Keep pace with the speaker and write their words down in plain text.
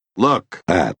Look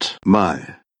at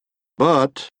my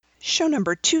butt. Show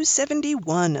number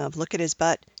 271 of Look at His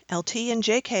Butt. LT and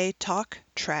JK talk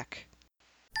Trek.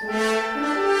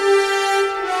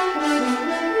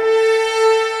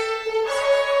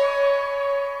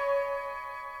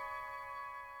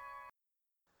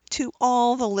 To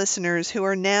all the listeners who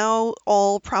are now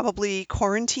all probably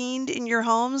quarantined in your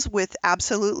homes with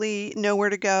absolutely nowhere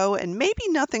to go and maybe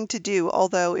nothing to do,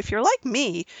 although if you're like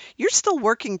me, you're still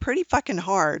working pretty fucking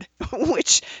hard,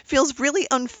 which feels really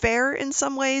unfair in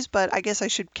some ways, but I guess I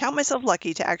should count myself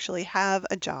lucky to actually have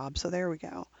a job. So there we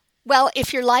go. Well,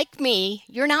 if you're like me,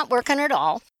 you're not working at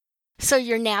all. So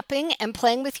you're napping and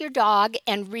playing with your dog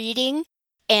and reading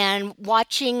and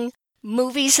watching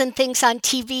movies and things on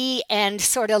TV and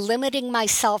sort of limiting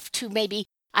myself to maybe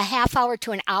a half hour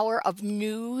to an hour of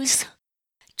news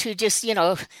to just,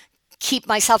 keep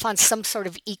myself on some sort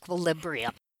of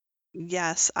equilibrium.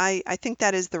 Yes, I think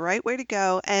that is the right way to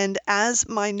go. And as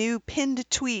my new pinned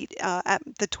tweet at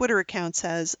the Twitter account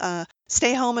says,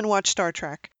 stay home and watch Star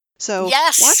Trek. So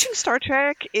Yes. watching Star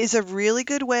Trek is a really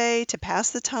good way to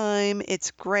pass the time. It's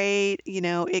great.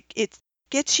 It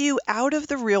gets you out of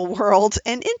the real world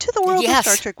and into the world of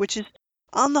Star Yes. Trek, which is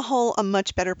on the whole a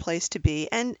much better place to be.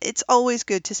 And it's always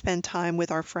good to spend time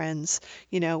with our friends,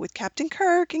 with Captain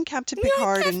Kirk and Captain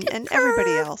Picard and everybody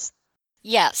Kirk. else.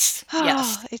 Yes.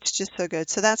 Yes. It's just so good.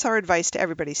 So that's our advice to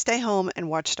everybody. Stay home and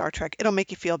watch Star Trek. It'll make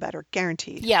you feel better,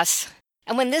 guaranteed. Yes.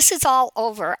 And when this is all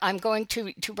over, I'm going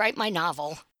to write my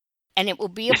novel, and it will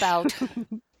be about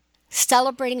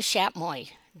celebrating Shatmoy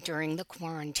during the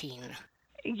quarantine.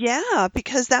 Yeah,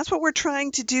 because that's what we're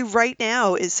trying to do right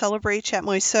now is celebrate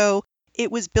Chatmoy. So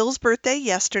it was Bill's birthday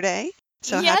yesterday.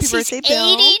 So happy Yes, birthday, he's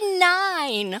Bill.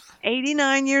 89.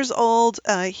 89 years old.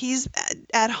 He's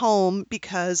at home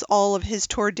because all of his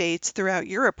tour dates throughout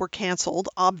Europe were canceled,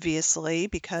 obviously,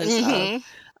 because Mhm.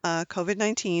 of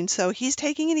COVID-19. So he's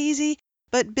taking it easy.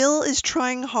 But Bill is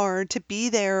trying hard to be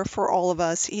there for all of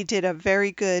us. He did a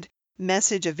very good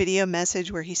message, a video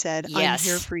message where he said, I'm here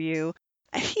Yes. for you.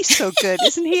 He's so good,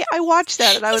 isn't he? I watched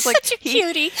that and I was He's like, such a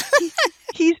cutie.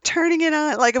 he's turning it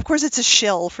on. Like, of course, it's a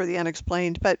shill for the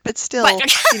unexplained, but still,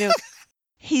 But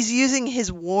he's using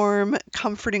his warm,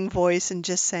 comforting voice and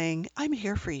just saying, I'm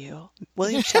here for you.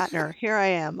 William Shatner, here I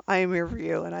am. I am here for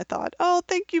you. And I thought, oh,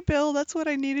 thank you, Bill. That's what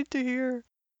I needed to hear.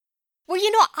 well,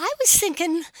 I was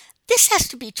thinking this has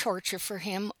to be torture for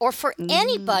him or for Mm.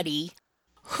 anybody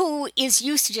who is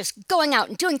used to just going out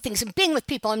and doing things and being with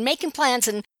people and making plans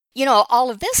and all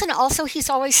of this. And also, he's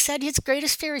always said his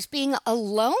greatest fear is being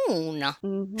alone.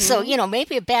 So, Mhm.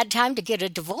 maybe a bad time to get a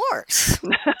divorce.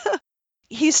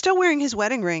 He's still wearing his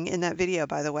wedding ring in that video,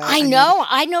 by the way. I know.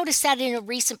 I noticed that in a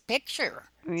recent picture.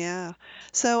 Yeah.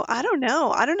 So I don't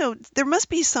know. There must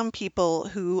be some people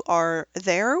who are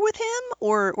there with him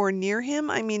or near him.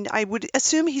 I mean, I would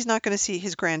assume he's not going to see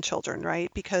his grandchildren,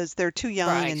 right? Because they're too young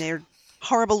and Right. they're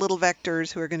horrible little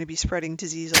vectors who are going to be spreading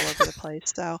disease all over the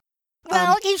place. So,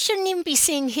 Well, you shouldn't even be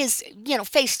seeing his,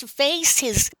 face to face,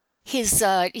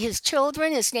 his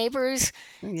children, his neighbors,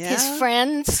 his yeah.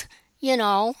 friends.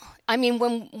 I mean,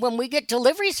 when we get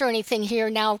deliveries or anything here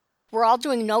now, we're all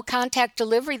doing no contact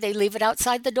delivery. They leave it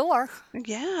outside the door.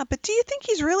 Yeah, but do you think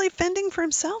he's really fending for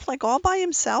himself, like all by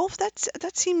himself?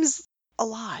 That seems a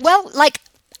lot. Well, like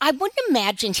I wouldn't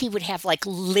imagine he would have like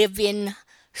live-in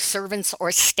servants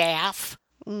or staff.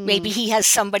 Maybe Mm. he has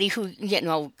somebody who,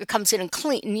 comes in and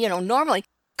clean, normally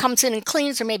comes in and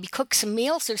cleans or maybe cooks some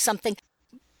meals or something.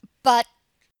 But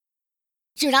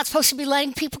you're not supposed to be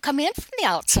letting people come in from the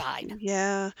outside.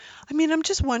 Yeah. I mean, I'm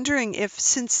just wondering if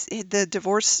since the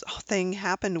divorce thing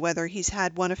happened, whether he's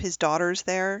had one of his daughters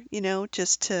there,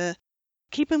 just to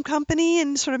keep him company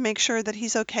and sort of make sure that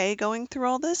he's okay going through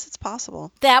all this. It's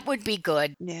possible. That would be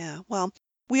good. Yeah. Well,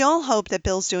 we all hope that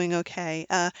Bill's doing okay.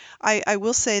 I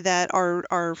will say that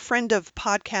our friend of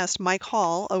podcast, Mike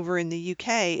Hall, over in the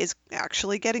UK, is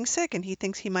actually getting sick, and he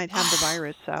thinks he might have the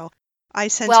virus. So I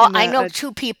sent Well, him I know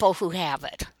two people who have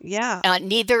it. yeah.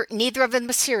 Neither of them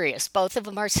is serious. Both of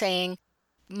them are saying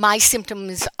my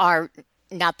symptoms are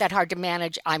not that hard to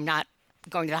manage. I'm not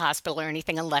going to the hospital or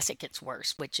anything unless it gets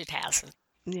worse, which it hasn't.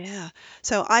 Yeah.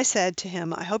 So I said to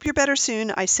him, I hope you're better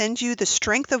soon. I send you the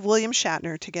strength of William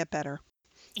Shatner to get better.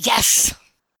 Yes.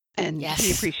 And he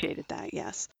Yes. appreciated that,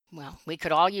 yes. Well, we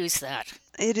could all use that.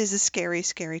 It is a scary,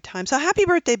 scary time. So happy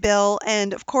birthday, Bill.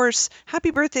 And of course,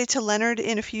 happy birthday to Leonard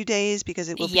in a few days because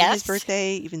it will be his Yes.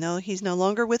 birthday, even though he's no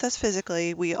longer with us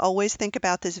physically. We always think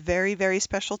about this very, very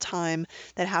special time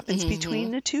that happens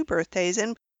between the two birthdays.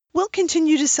 And we'll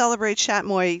continue to celebrate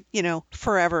Shatmoy,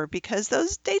 forever because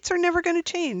those dates are never going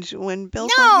to change. When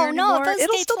Bill's not here No, anymore, those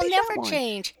it'll dates still will be never Shatmoy.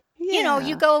 change. You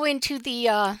Yeah. go into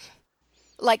the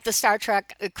like the Star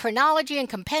Trek chronology and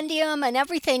compendium and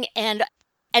everything, and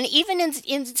even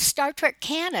in Star Trek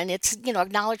canon, it's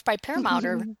acknowledged by Paramount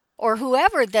or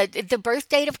whoever that the birth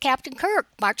date of Captain Kirk,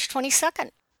 March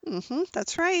 22nd.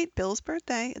 That's right. Bill's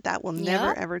birthday. That will never,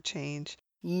 Yep, ever change.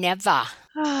 never.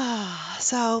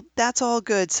 So that's all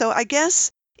good. So I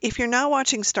guess if you're not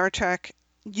watching Star Trek,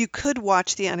 you could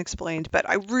watch The Unexplained, but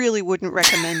I really wouldn't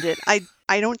recommend it.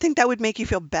 I don't think that would make you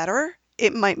feel better.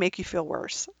 It might make you feel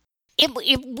worse. It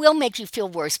will make you feel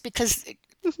worse because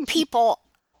people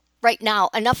right now,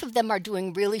 enough of them are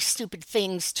doing really stupid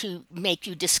things to make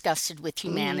you disgusted with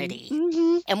humanity.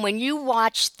 Mm-hmm. And when you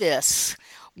watch this,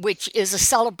 which is a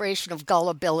celebration of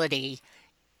gullibility,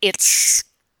 it's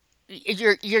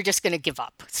you're just going to give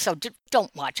up. So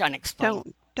don't watch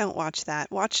Unexplained. Don't watch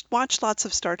that. Watch lots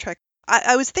of Star Trek.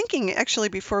 I was thinking actually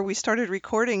before we started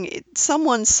recording,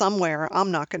 someone somewhere,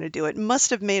 I'm not going to do it, must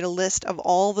have made a list of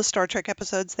all the Star Trek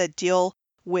episodes that deal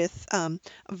with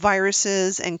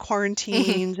viruses and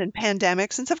quarantines and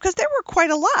pandemics and stuff, because there were quite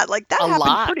a lot. Like that A happened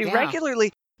lot, pretty yeah.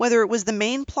 regularly, whether it was the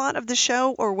main plot of the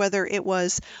show or whether it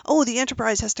was, oh, the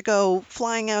Enterprise has to go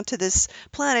flying out to this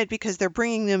planet because they're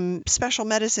bringing them special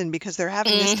medicine because they're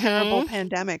having this terrible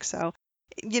pandemic. So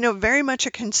very much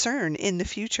a concern in the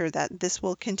future that this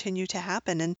will continue to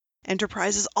happen. And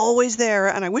Enterprise is always there.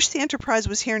 And I wish the Enterprise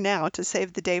was here now to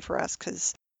save the day for us,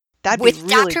 because that'd be With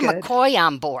really Dr. good. McCoy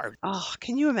on board. Oh,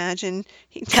 can you imagine?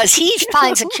 Because he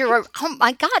finds a cure. Oh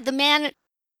my God, the man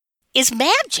is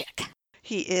magic.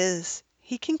 He is.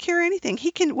 He can cure anything.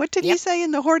 He can, what did he Yep. say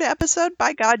in the Horta episode?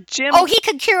 By God, Jim, Oh, he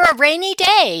could cure a rainy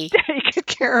day. he could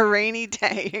cure a rainy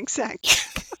day. Exactly.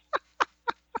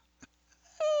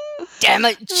 Damn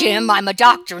it, Jim, I'm a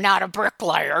doctor, not a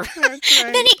bricklayer. That's And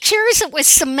right. then he cures it with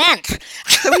cement.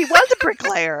 So he was a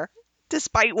bricklayer,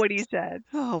 despite what he said.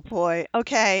 Oh boy.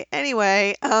 Okay.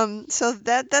 Anyway, so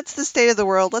that's the state of the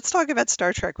world. Let's talk about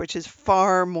Star Trek, which is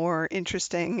far more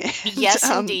interesting and Yes,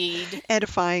 indeed.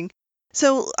 edifying.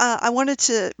 So I wanted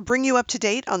to bring you up to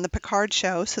date on the Picard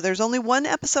show. So there's only one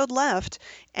episode left,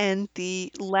 and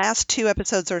the last two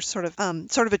episodes are sort of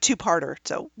a two-parter.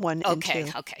 So one and Okay,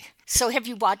 two. okay. So have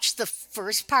you watched the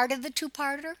first part of the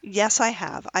two-parter? Yes, I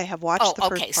have. I have watched Oh, the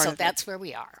first okay, part so of it. that's where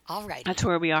we are. All right. That's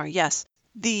where we are. Yes.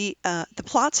 The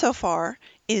plot so far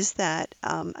is that,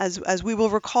 as we will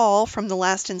recall from the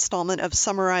last installment of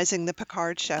summarizing the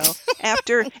Picard show,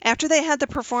 after they had the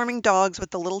performing dogs with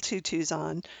the little tutus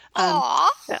on, Aw.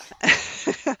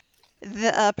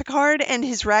 the Picard and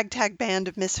his ragtag band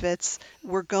of misfits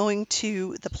were going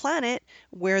to the planet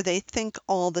where they think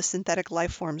all the synthetic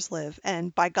life forms live,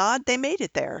 and by God, they made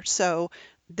it there. So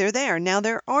they're there now.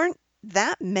 There aren't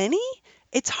that many.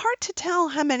 It's hard to tell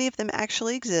how many of them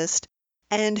actually exist.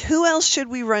 And who else should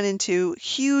we run into?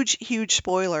 Huge, huge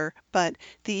spoiler, but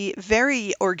the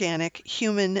very organic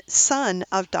human son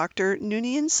of Dr.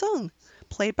 Noonien Sung,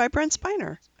 played by Brent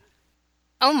Spiner.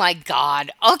 Oh my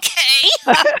God.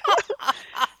 Okay.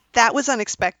 That was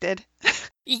unexpected.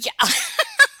 Yeah.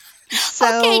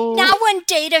 So, Okay, now when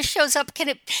Data shows up, can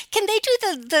they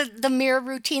do the mirror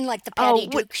routine like the Patty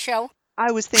Duke show?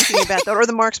 I was thinking about that, or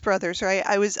the Marx Brothers, right?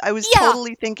 I was Yeah.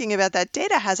 totally thinking about that.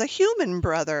 Data has a human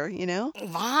brother,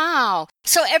 Wow.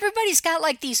 So everybody's got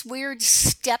like these weird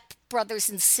step brothers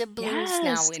and siblings now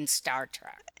Yes. in Star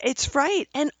Trek. It's right.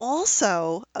 And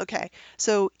also, okay,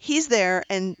 so he's there,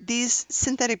 and these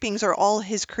synthetic beings are all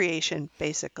his creation,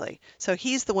 basically. So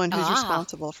he's the one who's Ah.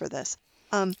 responsible for this.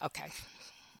 Okay.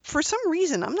 For some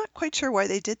reason, I'm not quite sure why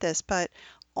they did this, but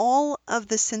all of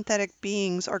the synthetic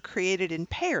beings are created in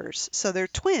pairs. So they're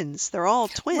twins. They're all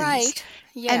twins. Right.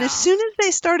 Yeah. And as soon as they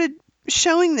started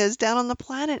showing this down on the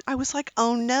planet, I was like,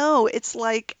 oh no, it's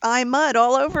like iMud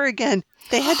all over again.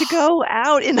 They had to go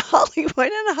out in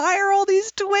Hollywood and hire all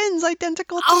these twins,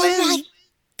 identical twins. Oh my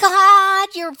God,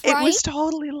 you're It right. was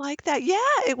totally like that. Yeah,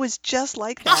 it was just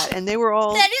like that. And they were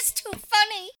all, That is too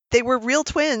funny. they were real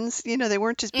twins. They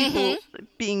weren't just people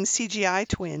being CGI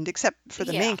twinned, except for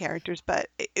the main Yeah. characters. But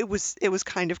it was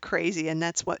kind of crazy, and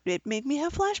that's what it made me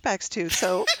have flashbacks to.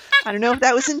 So I don't know if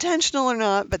that was intentional or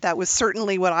not, but that was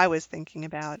certainly what I was thinking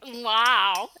about.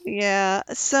 Wow. Yeah,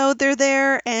 so they're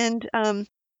there, and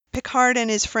Picard and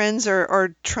his friends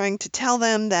are trying to tell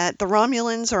them that the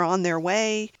Romulans are on their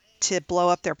way to blow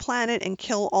up their planet and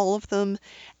kill all of them.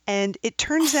 And it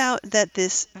turns out that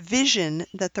this vision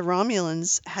that the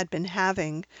Romulans had been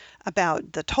having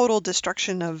about the total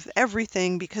destruction of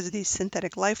everything because of these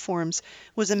synthetic life forms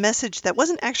was a message that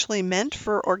wasn't actually meant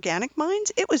for organic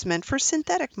minds. It was meant for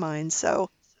synthetic minds.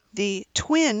 So the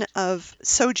twin of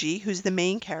Soji, who's the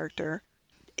main character,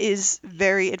 is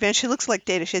very advanced. She looks like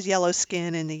Data. She has yellow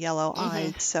skin and the yellow Hmm.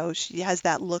 eyes, so she has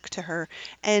that look to her.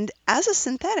 And as a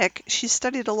synthetic, she's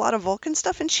studied a lot of Vulcan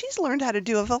stuff, and she's learned how to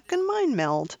do a Vulcan mind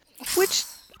meld, which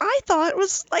I thought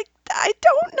was like, I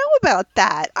don't know about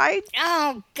that.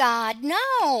 Oh, God,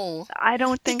 no. I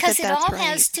don't think that Because it that's all right.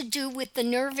 has to do with the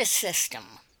nervous system.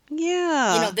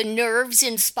 Yeah. The nerves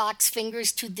in Spock's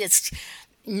fingers to this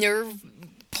nerve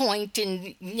point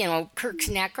in, Kirk's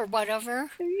neck or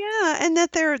whatever. Yeah, and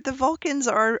that the Vulcans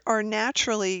are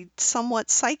naturally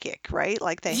somewhat psychic, right?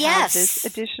 Like they have this Yes.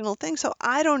 additional thing. So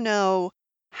I don't know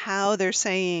how they're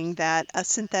saying that a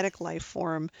synthetic life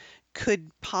form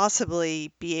could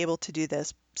possibly be able to do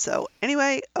this. So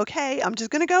anyway, okay, I'm just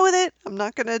gonna go with it. I'm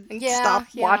not gonna Yeah, stop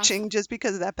yeah. watching just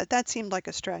because of that, but that seemed like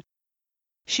a stretch.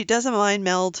 She does a mind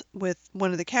meld with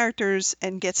one of the characters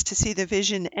and gets to see the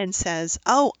vision and says,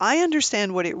 "Oh, I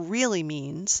understand what it really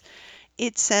means.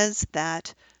 It says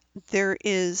that there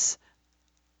is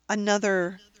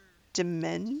another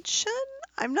dimension?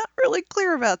 I'm not really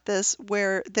clear about this,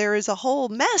 where there is a whole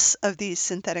mess of these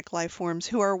synthetic life forms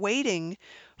who are waiting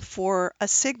for a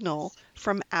signal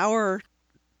from our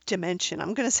dimension.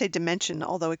 I'm going to say dimension,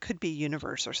 although it could be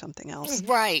universe or something else.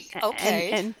 Right. And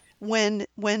Okay. when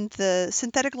the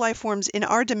synthetic life forms in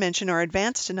our dimension are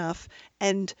advanced enough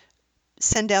and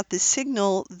send out this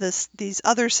signal, these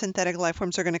other synthetic life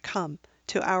forms are going to come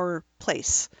to our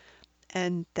place,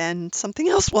 and then something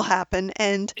else will happen,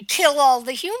 and Kill all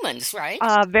the humans, right?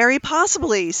 very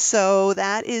possibly. So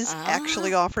that is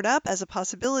actually Ah. offered up as a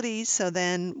possibility. So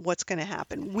then what's going to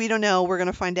happen? We don't know. We're going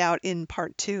to find out in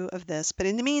part 2 of this. But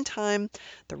in the meantime,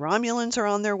 the Romulans are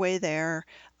on their way there.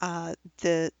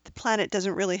 The planet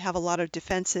doesn't really have a lot of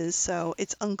defenses, so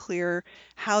it's unclear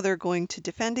how they're going to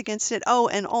defend against it. Oh,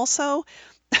 and also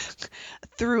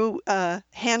through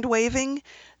hand waving,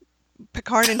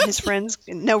 Picard and his friends,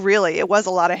 no, really, it was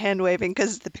a lot of hand waving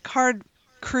because the Picard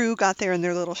crew got there in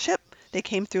their little ship. They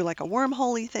came through like a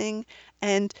wormholey thing,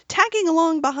 and tagging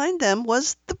along behind them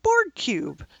was the Borg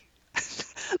cube.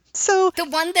 So, The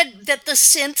one that the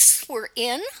synths were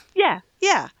in? yeah,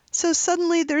 yeah. So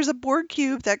suddenly there's a Borg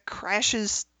cube that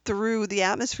crashes through the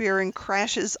atmosphere and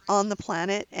crashes on the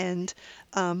planet, and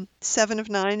Seven of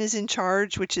Nine is in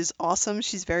charge, which is awesome.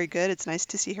 She's very good. It's nice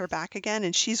to see her back again,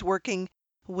 and she's working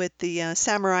with the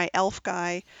samurai elf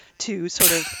guy to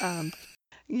sort of,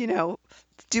 you know,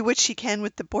 do what she can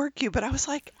with the Borg cube. But I was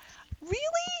like, really?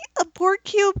 A Borg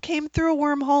cube came through a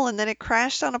wormhole and then it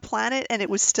crashed on a planet and it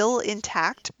was still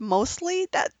intact mostly?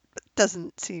 That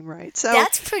doesn't seem right. So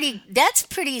That's pretty,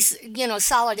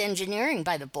 solid engineering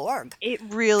by the Borg. it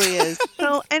really is.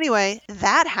 So anyway,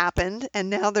 that happened, and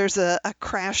now there's a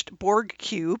crashed Borg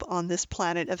cube on this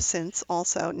planet of synths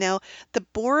also. Now, the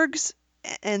Borgs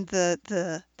and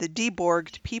the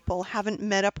deborged people haven't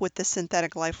met up with the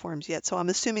synthetic life forms yet, so I'm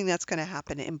assuming that's going to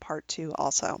happen in part 2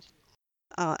 also.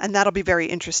 And that'll be very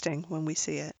interesting when we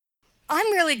see it.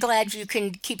 I'm really glad you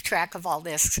can keep track of all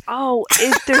this. Oh,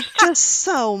 there's just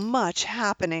so much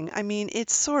happening. I mean,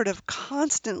 it's sort of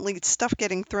constantly stuff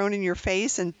getting thrown in your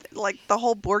face, and like the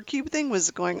whole Borg cube thing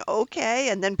was going okay,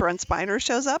 and then Brent Spiner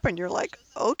shows up, and you're like,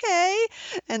 okay,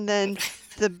 and then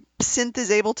the synth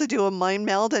is able to do a mind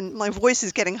meld, and my voice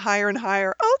is getting higher and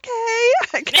higher.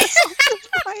 Okay, I guess I'll just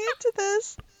buy into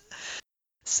this.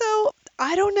 So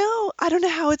I don't know. I don't know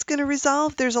how it's going to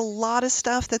resolve. There's a lot of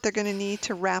stuff that they're going to need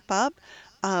to wrap up,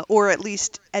 or at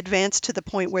least advance to the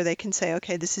point where they can say,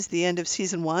 okay, this is the end of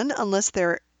season 1, unless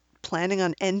they're planning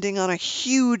on ending on a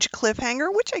huge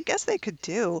cliffhanger, which I guess they could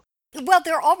do. Well,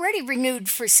 they're already renewed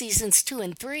for seasons 2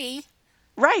 and 3.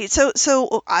 Right.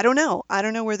 So I don't know. I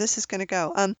don't know where this is going to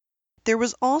go. There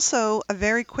was also a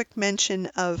very quick mention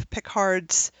of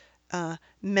Picard's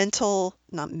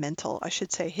not mental, I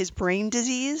should say, his brain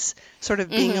disease sort of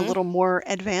being a Mm-hmm. little more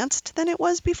advanced than it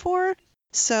was before.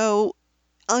 So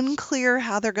unclear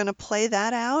how they're going to play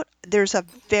that out. There's a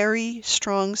very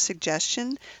strong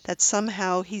suggestion that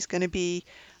somehow he's going to be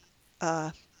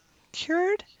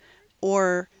cured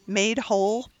or made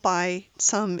whole by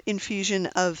some infusion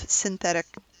of synthetic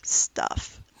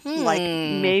stuff. Like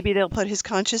Hmm. maybe they'll put his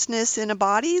consciousness in a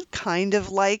body, kind of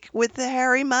like with the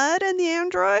Harry Mudd and the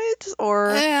androids,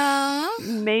 or Yeah.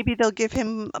 maybe they'll give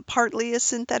him partly a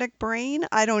synthetic brain.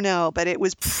 I don't know, but it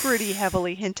was pretty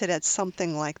heavily hinted at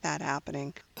something like that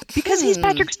happening. Because he's Hmm.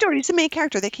 Patrick Stewart, he's the main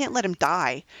character. They can't let him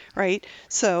die, right?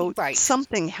 So Right.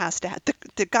 something has to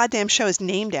the goddamn show is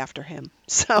named after him.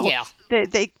 So Yeah.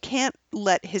 they can't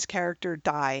let his character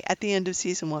die at the end of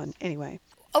season 1 anyway.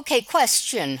 Okay,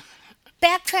 question.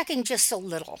 Backtracking just a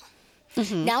little.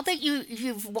 Hmm. Now that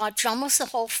you've watched almost the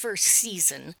whole first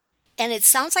season, And it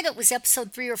sounds like it was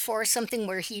episode 3 or 4 or something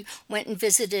where he went and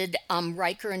visited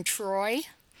Riker and Troy.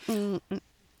 Mm,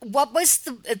 What was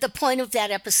the point of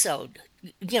that episode?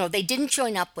 They didn't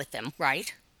join up with him,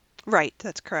 right? right,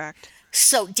 that's correct.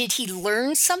 So did he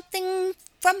learn something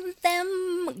from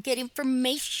them, get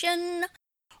information?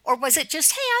 Or was it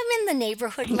just, hey, I'm in the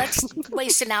neighborhood, let's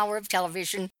waste an hour of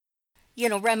television,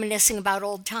 reminiscing about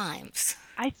old times?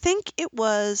 I think it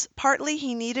was partly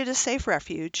he needed a safe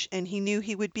refuge and he knew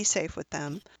he would be safe with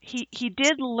them. He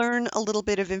did learn a little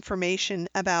bit of information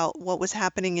about what was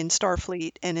happening in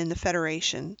Starfleet and in the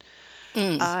Federation.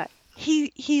 Mm,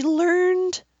 He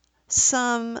learned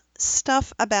some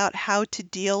stuff about how to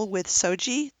deal with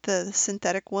Soji, the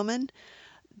synthetic woman,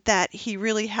 that he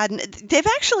really hadn't. They've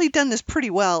actually done this pretty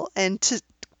well and to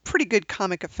pretty good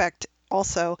comic effect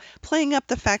also, playing up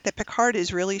the fact that Picard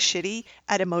is really shitty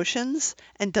at emotions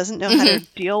and doesn't know how to hmm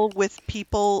deal with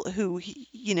people who,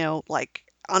 like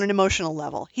on an emotional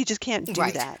level. He just can't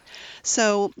do Right. that.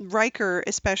 So Riker,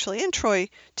 especially, and Troy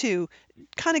too,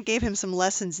 kind of gave him some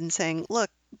lessons in saying, look,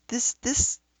 this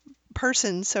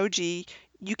person, Soji,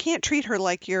 you can't treat her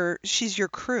like she's your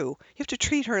crew. You have to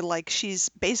treat her like she's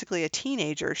basically a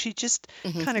teenager. She just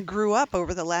hmm kind of grew up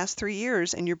over the last 3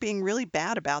 years, and you're being really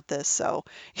bad about this. So,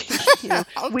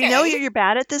 we know Okay. you're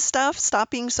bad at this stuff. Stop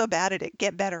being so bad at it.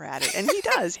 Get better at it. And he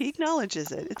does. He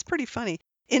acknowledges it. It's pretty funny.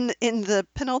 In the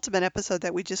penultimate episode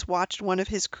that we just watched, one of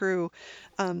his crew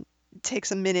um,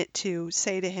 takes a minute to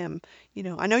say to him,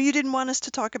 I know you didn't want us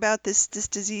to talk about this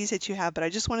disease that you have, but I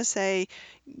just want to say,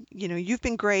 you've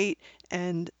been great,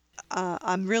 and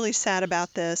I'm really sad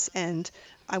about this, and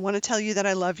I want to tell you that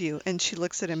I love you. And she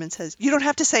looks at him and says, you don't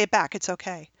have to say it back. It's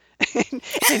okay.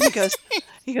 And he goes,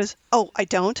 oh, I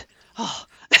don't. Oh.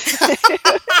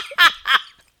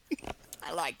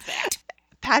 I like that.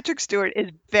 Patrick Stewart is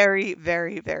very,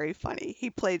 very, very funny. He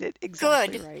played it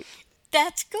exactly Good. right.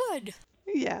 That's good.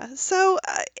 Yeah. So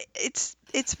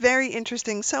it's very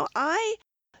interesting. So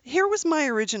here was my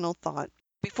original thought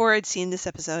before I'd seen this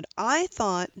episode. I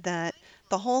thought that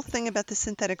the whole thing about the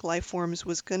synthetic life forms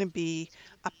was going to be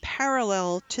a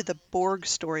parallel to the Borg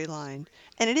storyline.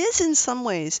 And it is in some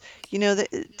ways.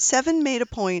 Seven made a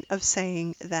point of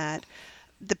saying that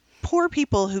the poor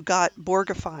people who got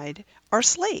Borgified are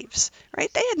slaves,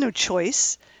 right? They had no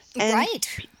choice. And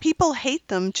Right. people hate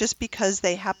them just because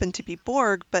they happen to be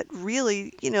Borg, but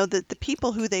really, the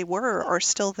people who they were are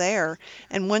still there.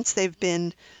 And once they've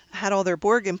had all their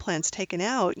Borg implants taken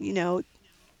out,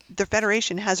 the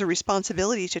Federation has a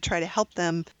responsibility to try to help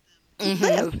them hmm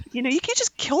live. You can't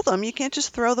just kill them. You can't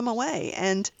just throw them away.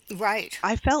 And Right.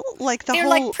 I felt like They're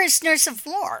like prisoners of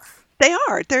war.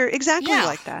 they're exactly Yeah.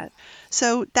 like that.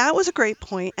 So that was a great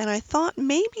point, and I thought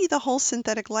maybe the whole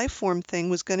synthetic life form thing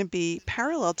was going to be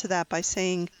parallel to that by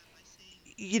saying,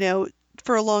 you know,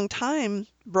 for a long time,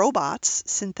 robots,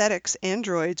 synthetics,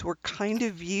 androids were kind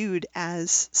of viewed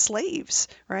as slaves,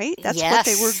 right? That's what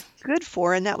they were Yes. good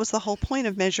for, and that was the whole point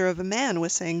of Measure of a Man,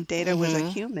 was saying Data was a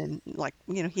hmm human, like,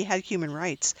 he had human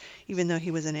rights, even though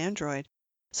he was an android.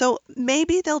 So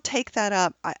maybe they'll take that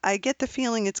up. I get the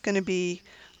feeling it's going to be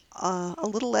a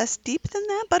little less deep than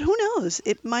that, but who knows?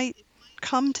 It might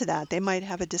come to that. They might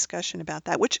have a discussion about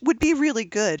that, which would be really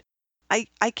good.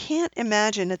 I can't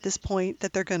imagine at this point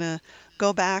that they're going to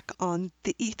go back on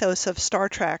the ethos of Star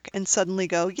Trek and suddenly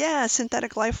go, yeah,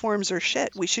 synthetic life forms are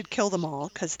shit. We should kill them all,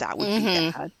 because that would be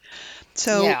hmm bad.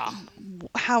 So, Yeah.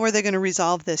 how are they going to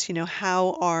resolve this?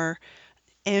 How are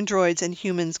androids and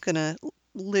humans going to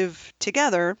live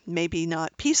together, maybe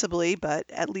not peaceably, but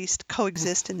at least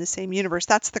coexist in the same universe?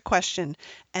 That's the question.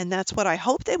 And that's what I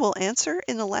hope they will answer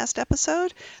in the last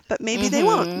episode, but maybe they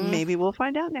won't. hmm Maybe we'll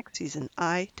find out next season.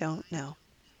 I don't know.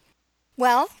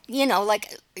 Well,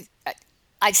 like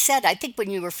I said, I think when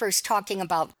you were first talking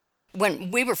about,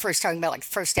 when we were first talking about like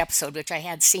first episode, which I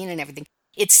had seen and everything,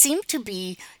 it seemed to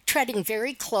be treading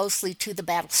very closely to the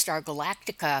Battlestar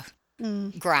Galactica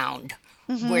Mm, ground,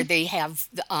 mm-hmm. where they have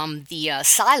the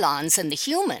Cylons and the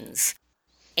humans.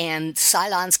 And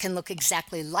Cylons can look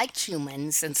exactly like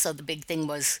humans, and so the big thing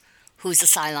was who's a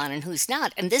Cylon and who's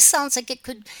not. And this sounds like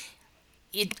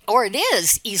or it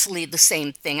is easily the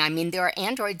same thing. I mean, there are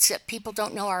androids that people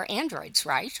don't know are androids,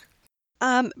 right?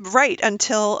 Right,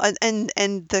 until and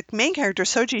the main character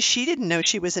Soji, she didn't know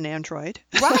she was an android.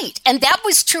 Right, and that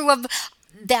was true of the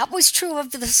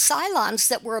Cylons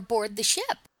that were aboard the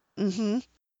ship. hmm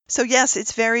So yes,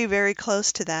 it's very, very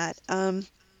close to that.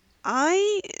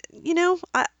 I, you know,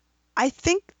 I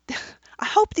think, I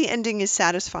hope the ending is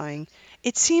satisfying.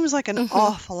 It seems like an hmm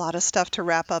awful lot of stuff to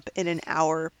wrap up in an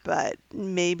hour, but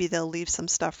maybe they'll leave some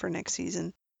stuff for next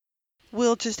season.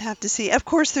 We'll just have to see. Of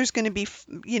course, there's going to be,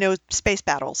 space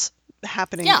battles.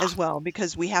 happening Yeah. as well,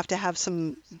 because we have to have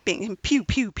some pew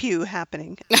pew pew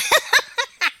happening.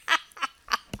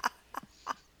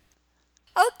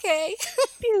 Okay.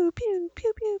 Pew pew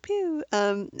pew pew pew.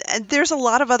 And there's a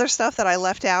lot of other stuff that I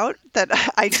left out that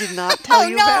I did not tell Oh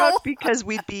you no. about, because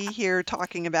we'd be here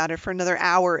talking about it for another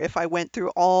hour if I went through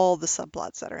all the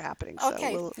subplots that are happening. So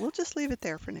Okay. we'll just leave it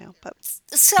there for now. But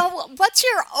So, what's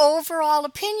your overall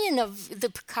opinion of the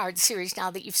Picard series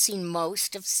now that you've seen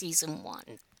most of season 1?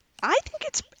 I think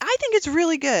it's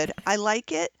really good. I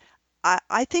like it.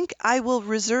 I think I will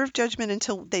reserve judgment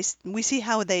until we see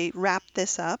how they wrap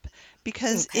this up,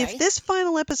 because if Okay. this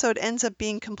final episode ends up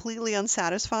being completely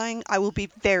unsatisfying, I will be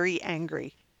very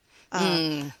angry.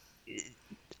 Mm.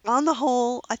 On the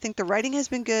whole, I think the writing has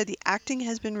been good. The acting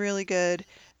has been really good.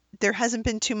 There hasn't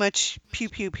been too much pew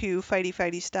pew pew fighty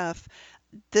fighty stuff.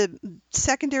 The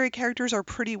secondary characters are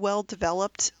pretty well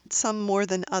developed, some more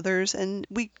than others, and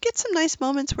we get some nice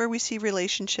moments where we see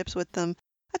relationships with them.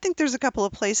 I think there's a couple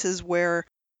of places where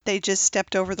they just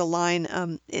stepped over the line.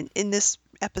 In this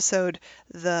episode,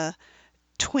 the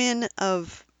twin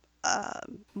of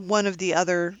one of the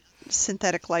other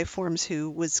synthetic life forms who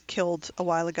was killed a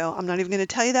while ago. I'm not even going to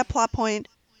tell you that plot point.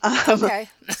 Okay.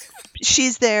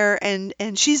 She's there, and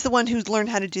she's the one who's learned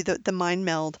how to do the mind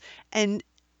meld, and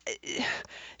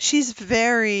she's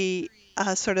very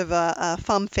sort of a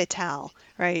femme fatale,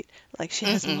 right? Like, she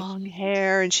has Mm-hmm. long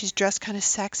hair, and she's dressed kind of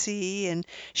sexy, and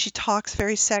she talks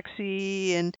very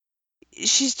sexy, and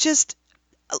she's just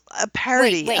a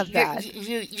parody Wait, of that.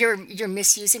 you're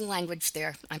misusing language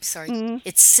there. I'm sorry. Mm.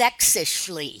 It's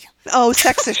sexishly. Oh,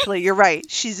 sexishly, you're right.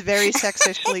 She's very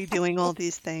sexishly doing all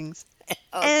these things.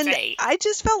 And Okay. I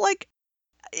just felt like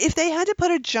if they had to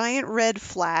put a giant red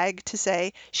flag to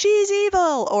say she's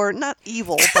evil, or not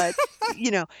evil, but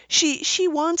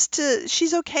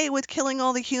she's okay with killing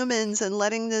all the humans and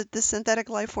letting the synthetic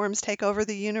life forms take over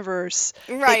the universe.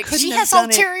 They Right. couldn't She have has done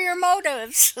it. ulterior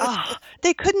motives.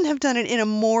 They couldn't have done it in a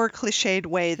more cliched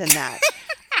way than that.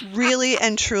 Really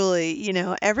and truly,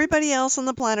 everybody else on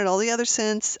the planet, all the other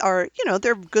synths are,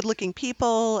 they're good-looking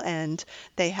people and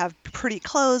they have pretty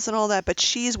clothes and all that, but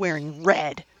she's wearing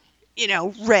red.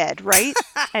 Red, right?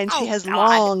 And she Oh has God.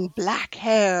 long black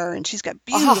hair, and she's got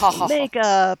beautiful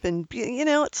makeup, and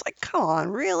it's like, come on,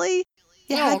 really?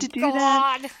 You Oh had to do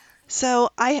that? God. So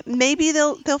maybe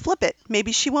they'll flip it.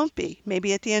 Maybe she won't be.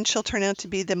 Maybe at the end she'll turn out to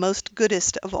be the most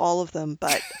goodest of all of them,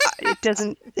 but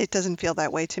it doesn't feel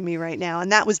that way to me right now.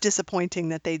 And that was disappointing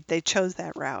that they chose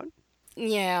that route.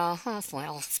 Yeah.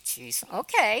 Well, jeez.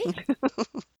 Okay.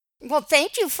 Well,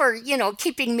 thank you for,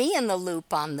 keeping me in the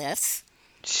loop on this.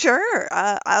 Sure.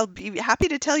 I'll be happy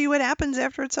to tell you what happens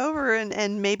after it's over,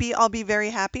 and maybe I'll be very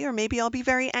happy, or maybe I'll be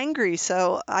very angry.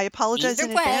 So I apologize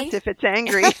Either in way. advance if it's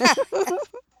angry.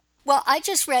 Well, I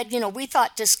just read, we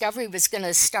thought Discovery was going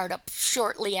to start up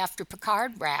shortly after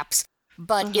Picard wraps,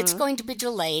 but it's going to be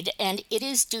delayed, and it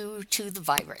is due to the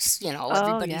virus. Oh,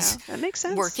 Everybody's yeah, that makes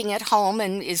sense. working at home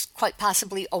and is quite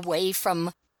possibly away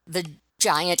from the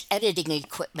giant editing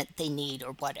equipment they need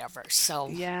or whatever. So,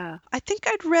 Yeah. I think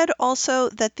I'd read also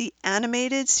that the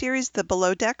animated series, the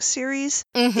Below Deck series,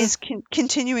 is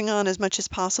continuing on as much as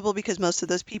possible, because most of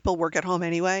those people work at home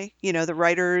anyway, the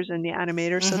writers and the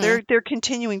animators. So they're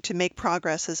continuing to make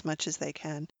progress as much as they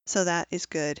can. So that is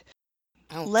good.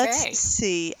 okay. Let's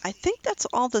see. I think that's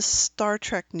all the Star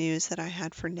Trek news that I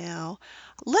had for now.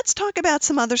 Let's talk about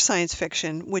some other science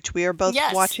fiction, which we are both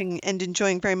Yes. watching and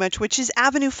enjoying very much, which is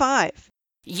Avenue 5.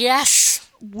 Yes.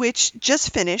 Which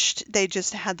just finished. They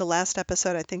just had the last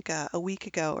episode, I think, a week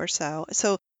ago or so.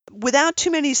 So without too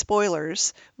many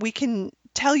spoilers, we can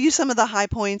tell you some of the high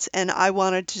points, and I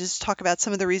wanted to just talk about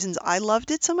some of the reasons I loved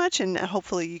it so much, and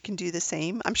hopefully you can do the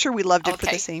same. I'm sure we loved it for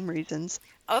Okay. the same reasons.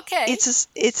 Okay.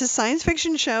 It's a science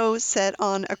fiction show set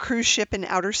on a cruise ship in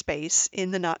outer space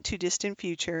in the not too distant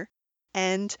future,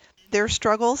 and their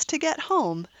struggles to get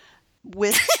home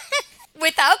with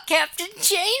Without Captain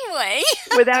Janeway.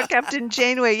 without Captain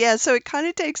Janeway. Yeah, so it kind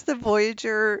of takes the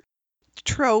Voyager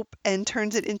trope and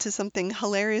turns it into something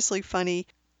hilariously funny.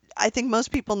 I think most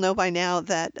people know by now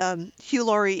that Hugh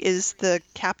Laurie is the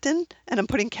captain, and I'm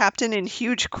putting captain in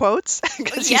huge quotes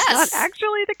because he's not Yes.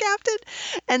 actually the captain.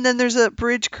 And then there's a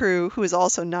bridge crew who is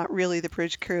also not really the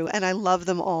bridge crew, and I love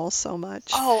them all so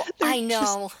much. Oh, They're I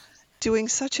just know. doing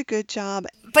such a good job.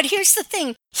 But here's the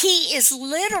thing. He is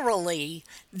literally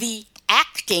the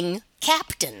acting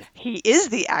captain. He is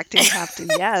the acting captain,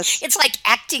 yes. It's like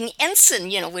acting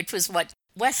ensign, which was what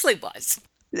Wesley was.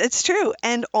 It's true.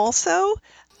 And also,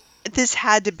 this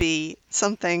had to be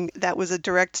something that was a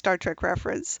direct Star Trek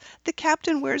reference. The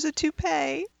captain wears a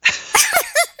toupee.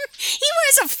 He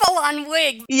was a full-on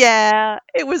wig. Yeah,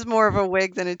 it was more of a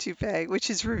wig than a toupee, which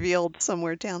is revealed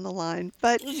somewhere down the line.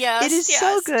 But it Yes, is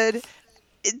so yes. good.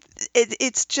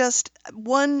 It's just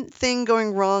one thing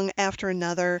going wrong after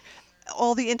another.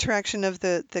 All the interaction of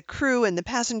the crew and the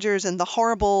passengers and the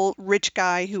horrible rich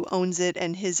guy who owns it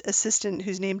and his assistant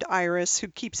who's named Iris who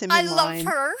keeps him I in love line.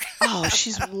 her. Oh,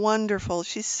 she's wonderful.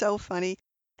 She's so funny.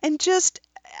 And just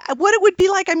what it would be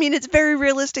like. I mean, it's very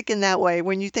realistic in that way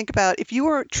when you think about if you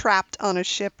were trapped on a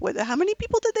ship with how many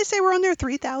people did they say were on there?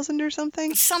 3,000 or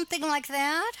something? Something like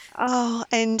that. Oh,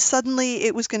 and suddenly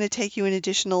it was going to take you an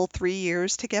additional 3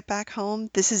 years to get back home.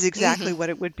 This is exactly Hmm. what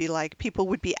it would be like. People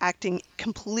would be acting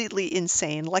completely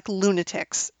insane, like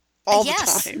lunatics, all the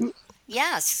Yes, time.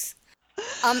 yes.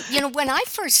 When I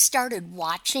first started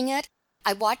watching it,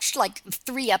 I watched like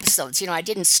 3 episodes. I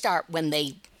didn't start when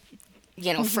they,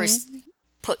 first Hmm.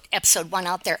 put episode 1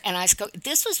 out there. And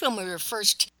this was when we were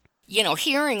first,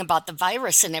 hearing about the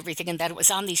virus and everything and that it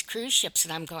was on these cruise ships.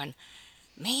 And I'm going,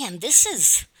 man, this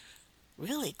is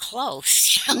really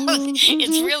close.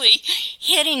 It's Hmm. really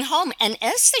hitting home. And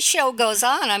as the show goes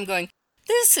on, I'm going,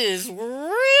 this is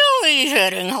really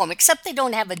hitting home, except they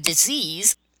don't have a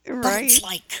disease. But it's Right.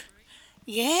 like,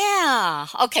 yeah.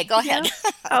 Okay, go Yeah. ahead.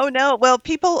 Oh no. Well,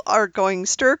 people are going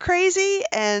stir crazy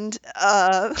and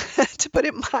to put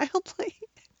it mildly.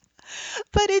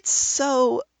 But it's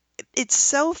so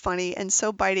funny and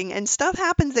so biting and stuff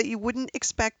happens that you wouldn't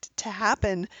expect to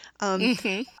happen. Um,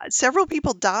 Hmm. Several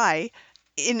people die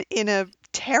in a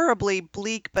terribly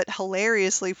bleak but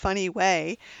hilariously funny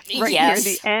way right near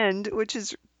the Yes. end, which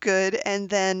is good. And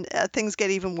then things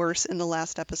get even worse in the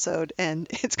last episode, and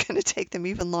it's going to take them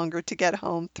even longer to get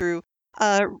home through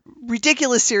a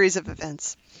ridiculous series of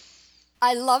events.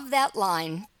 I love that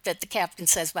line that the captain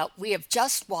says about, we have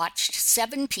just watched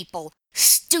 7 people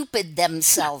stupid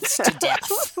themselves to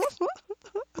death.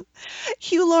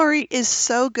 Hugh Laurie is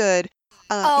so good.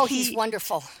 Oh, he's He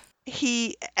wonderful.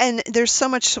 and there's so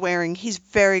much swearing. He's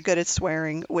very good at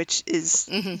swearing, which is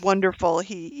Hmm. wonderful.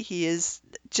 He is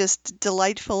just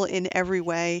delightful in every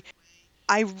way.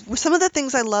 Some of the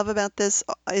things I love about this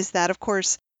is that, of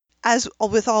course, as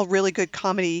with all really good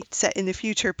comedy set in the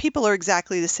future, people are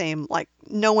exactly the same. Like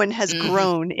no one has Hmm.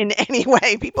 grown in any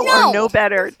way. People are no No,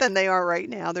 better than they are right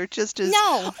now. They're just as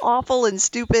no. awful and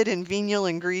stupid and venial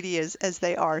and greedy as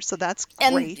they are. So that's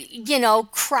And,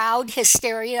 great. crowd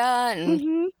hysteria and,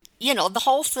 Hmm. the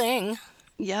whole thing.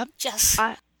 Yep. Just,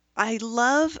 I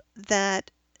love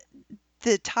that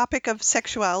the topic of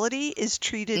sexuality is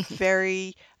treated mhm.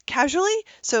 very casually.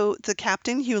 So the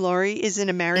captain, Hugh Laurie, is in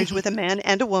a marriage with a man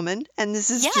and a woman, and this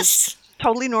is just Yes.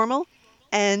 totally normal.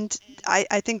 And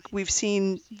I think we've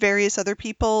seen various other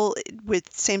people with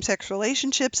same-sex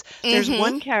relationships. There's Hmm.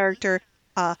 one character,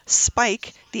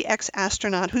 Spike, the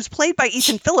ex-astronaut, who's played by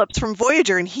Ethan Phillips from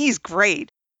Voyager, and he's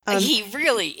great. Um, He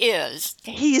really is.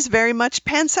 he is very much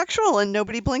pansexual and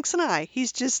nobody blinks an eye.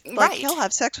 He's just like Right. he'll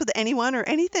have sex with anyone or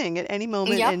anything at any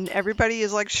moment, Yep. and everybody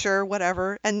is like, sure,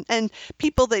 whatever. And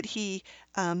people that he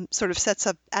sort of sets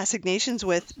up assignations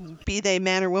with, be they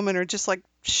man or woman, are just like,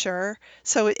 sure.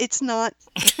 So it's not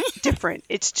different.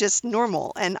 It's just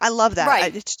normal, and I love that.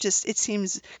 Right. It's just it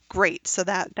seems great. So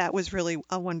that was really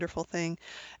a wonderful thing,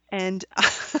 and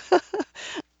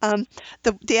Um,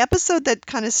 the episode that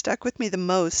kind of stuck with me the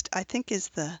most, I think, is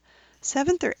the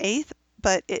seventh or eighth.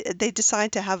 But they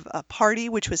decide to have a party,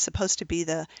 which was supposed to be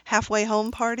the halfway home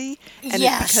party, and because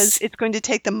Yes. it's going to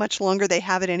take them much longer, they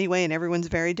have it anyway, and everyone's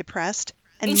very depressed.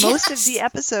 And most of the Yes.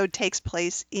 episode takes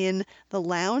place in the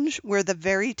lounge where the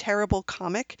very terrible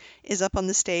comic is up on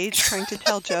the stage trying to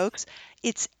tell jokes.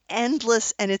 It's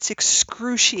endless and it's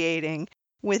excruciating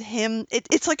with him.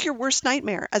 It's like your worst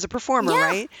nightmare as a performer, Yeah.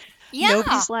 right? Yeah.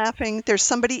 Nobody's laughing. There's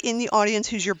somebody in the audience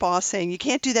who's your boss saying, you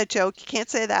can't do that joke. You can't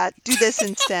say that. Do this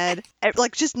instead.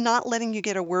 Like just not letting you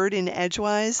get a word in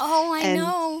edgewise. Oh, I And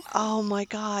know. oh my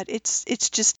God, it's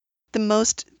just the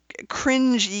most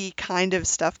cringy kind of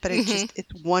stuff, but Hmm.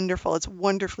 it's wonderful. It's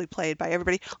wonderfully played by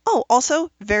everybody. Oh,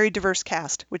 also very diverse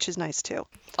cast, which is nice too.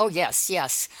 Oh, yes,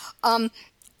 yes. Um,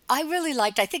 I really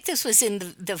liked. I think this was in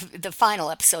the final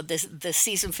episode, the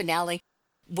season finale,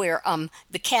 where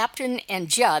the captain and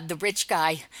Judd, the rich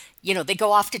guy, they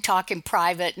go off to talk in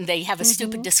private and they have a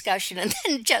stupid Hmm. discussion, and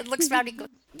then Judd looks around and goes,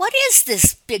 "What is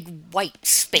this big white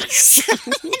space?"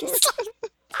 It's like,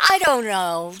 I don't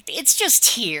know. It's just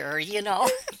here.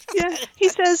 Yeah, he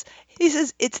says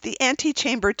it's the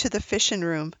antechamber to the fishing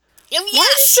room. Oh, Why does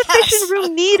yes, the fishing yes.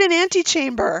 room need an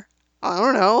antechamber? I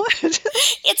don't know.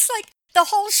 It's like The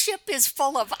whole ship is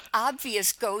full of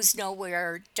obvious goes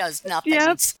nowhere, does nothing.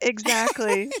 Yep,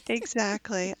 exactly,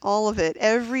 exactly. All of it.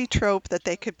 Every trope that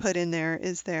they could put in there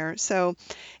is there. So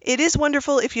it is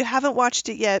wonderful. If you haven't watched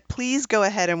it yet, please go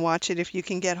ahead and watch it if you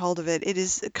can get hold of it. It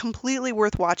is completely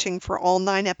worth watching for all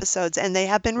 9 episodes, and they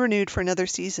have been renewed for another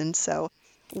season. So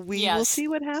we will Yes. see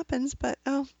what happens. But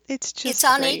oh, it's It's just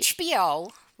on great.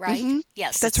 HBO, right? Hmm.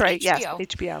 Yes, That's it's right. Yes, HBO.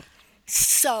 HBO.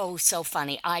 So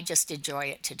funny. I just enjoy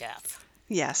it to death.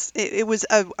 Yes, it was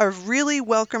a really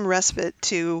welcome respite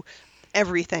to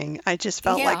everything. I just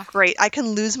felt like, Yeah. great, I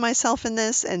can lose myself in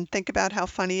this and think about how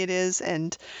funny it is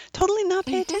and totally not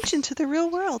pay attention to the real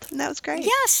world. And that was great.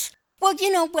 Yes. Well,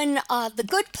 when The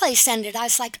Good Place ended, I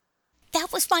was like,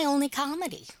 that was my only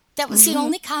comedy. That was the Hmm.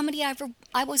 only comedy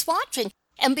I was watching.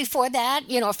 And before that,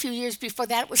 a few years before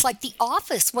that, it was like The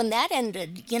Office when that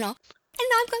ended. And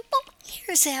I'm going, well,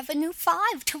 here's Avenue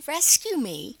 5 to rescue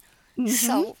me. Hmm.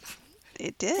 So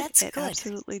It did. that's It good.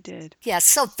 absolutely did. Yes,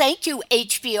 so thank you,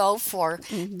 HBO, for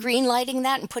Hmm. greenlighting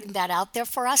that and putting that out there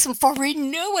for us and for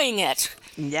renewing it.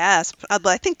 Yes, but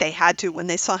I think they had to when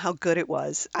they saw how good it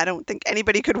was. I don't think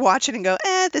anybody could watch it and go,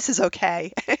 this is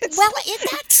okay. It's, Well,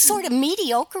 it got sort of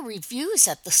mediocre reviews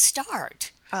at the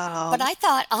start, but um, I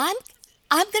thought I'm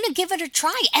going to give it a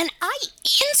try, and I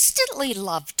instantly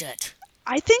loved it.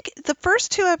 I think the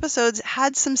first 2 episodes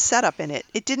had some setup in it.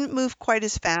 It didn't move quite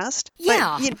as fast, but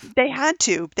Yeah. they had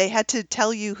to. They had to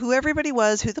tell you who everybody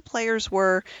was, who the players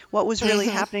were, what was really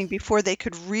Hmm. happening before they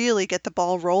could really get the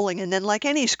ball rolling. And then, like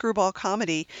any screwball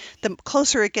comedy, the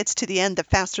closer it gets to the end, the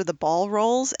faster the ball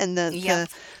rolls, and the Yep.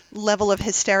 level of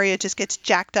hysteria just gets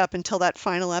jacked up until that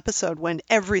final episode when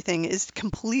everything is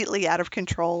completely out of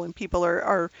control and people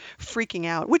are freaking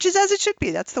out, which is as it should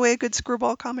be. That's the way a good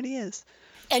screwball comedy is.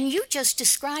 And you just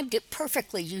described it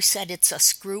perfectly. You said it's a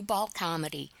screwball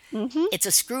comedy. Hmm. It's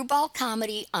a screwball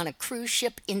comedy on a cruise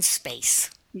ship in space.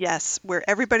 Yes, where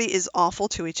everybody is awful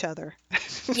to each other.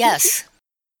 Yes.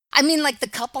 I mean, like the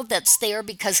couple that's there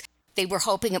because they were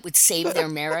hoping it would save their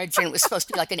marriage and it was supposed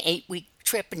to be like an 8-week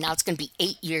trip and now it's going to be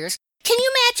 8 years. Can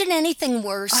you imagine anything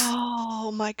worse?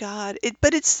 Oh my God.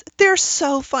 They're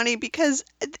so funny because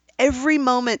every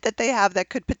moment that they have that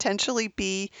could potentially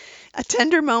be a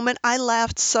tender moment, I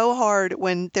laughed so hard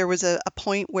when there was a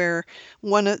point where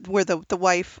where the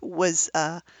wife was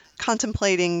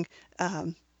contemplating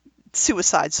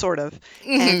suicide sort of,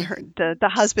 and Hmm. the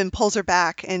husband pulls her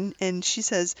back and she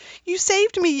says, you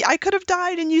saved me, I could have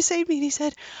died and you saved me, and he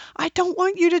said, I don't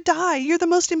want you to die, you're the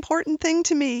most important thing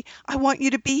to me, I want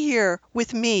you to be here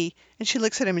with me. And she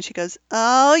looks at him and she goes,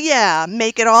 oh yeah,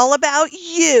 make it all about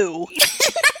you.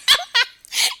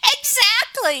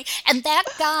 Exactly. And that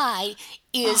guy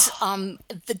is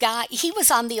the guy, he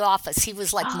was on The Office. He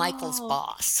was like Michael's Oh,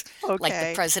 boss, like the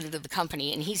okay. president of the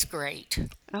company, and he's great.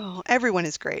 Oh, everyone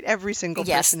is great, every single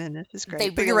Yes, person in this is they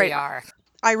great, but you're right, really are.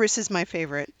 Iris is my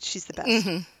favorite, she's the best.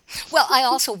 Hmm. Well, I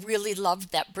also really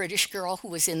loved that British girl who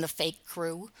was in the fake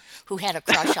crew who had a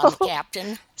crush on the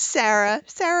captain. Sarah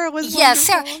was Yes,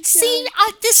 Sarah. wonderful, See,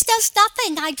 this does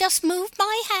nothing. I just move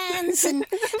my hands and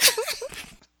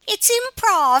it's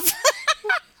improv.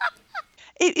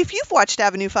 If you've watched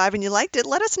Avenue 5 and you liked it,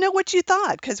 let us know what you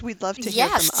thought, because we'd love to hear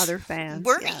from Yes, other fans.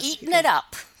 we're Yes, eating it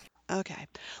up. okay.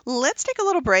 Let's take a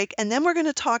little break, and then we're going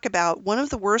to talk about one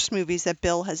of the worst movies that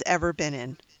Bill has ever been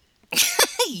in.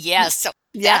 Yes, so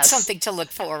that's Yes, something to look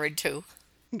forward to.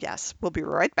 yes. We'll be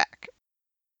right back.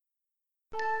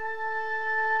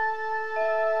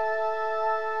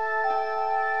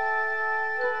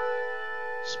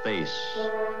 Space,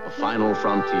 the final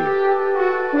frontier.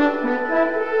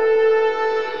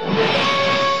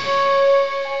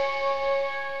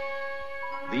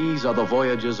 These are the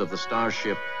voyages of the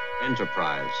starship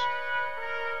Enterprise.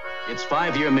 Its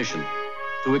 5-year mission: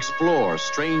 to explore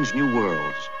strange new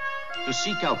worlds, to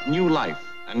seek out new life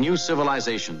and new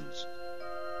civilizations,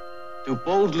 to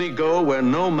boldly go where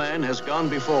no man has gone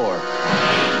before.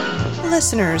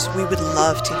 Listeners, we would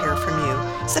love to hear from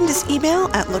you. Send us email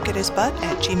at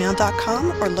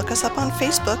lookathisbutt@gmail.com or look us up on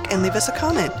Facebook and leave us a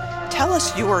comment. Tell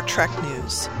us your Trek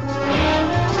news.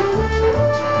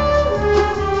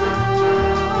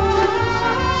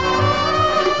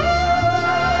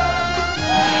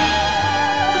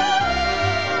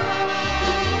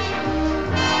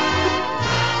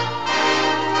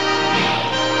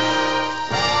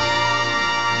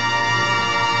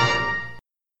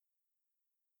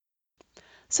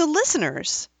 So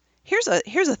listeners, here's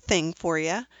a thing for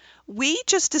you. We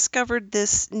just discovered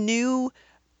this new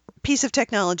piece of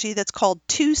technology that's called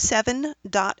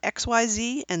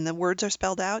 27.xyz, and the words are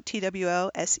spelled out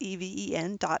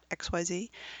TWOSEVEN.xyz.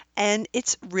 And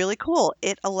it's really cool.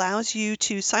 It allows you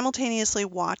to simultaneously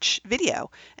watch video,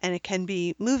 and it can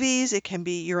be movies, it can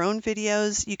be your own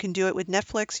videos. You can do it with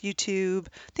Netflix, YouTube,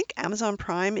 I think Amazon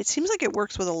Prime. It seems like it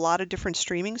works with a lot of different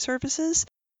streaming services.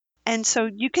 And so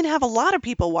you can have a lot of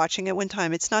people watching at one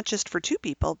time. It's not just for two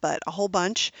people, but a whole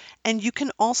bunch. And you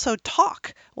can also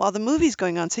talk while the movie's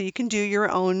going on. So you can do your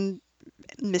own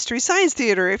Mystery Science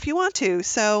Theater if you want to.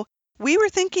 So we were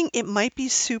thinking it might be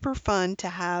super fun to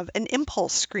have an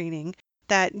impulse screening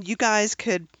that you guys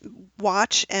could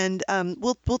watch, and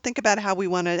we'll think about how we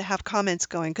want to have comments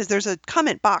going, because there's a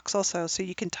comment box also, so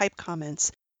you can type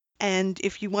comments. And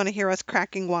if you want to hear us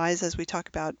cracking wise as we talk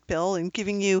about Bill and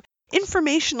giving you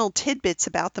informational tidbits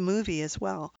about the movie as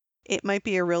well, it might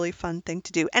be a really fun thing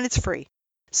to do, and it's free.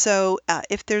 So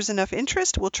if there's enough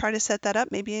interest, we'll try to set that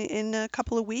up maybe in a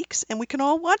couple of weeks, and we can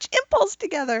all watch Impulse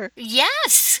together.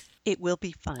 Yes. It will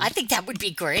be fun. I think that would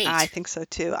be great. I think so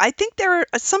too. I think there are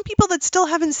some people that still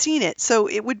haven't seen it, so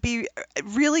it would be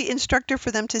really instructive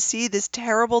for them to see this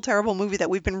terrible, terrible movie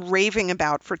that we've been raving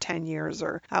about for 10 years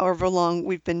or however long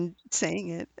we've been saying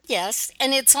it. Yes,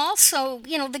 and it's also,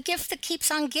 the gift that keeps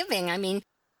on giving. I mean,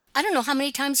 I don't know how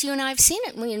many times you and I have seen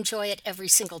it, and we enjoy it every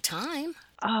single time.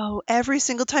 Oh, every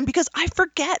single time, because I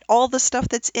forget all the stuff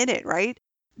that's in it, right?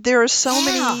 There are so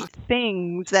many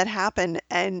things that happen,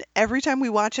 and every time we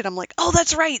watch it, I'm like, oh,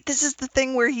 that's right. This is the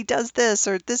thing where he does this,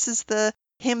 or this is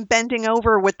him bending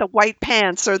over with the white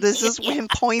pants, or this is him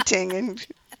pointing, and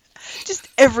just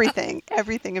everything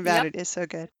about it is so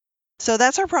good. So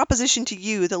that's our proposition to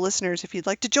you, the listeners. If you'd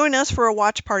like to join us for a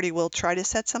watch party, we'll try to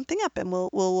set something up, and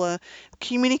we'll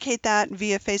communicate that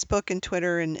via Facebook and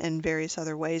Twitter and various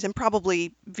other ways, and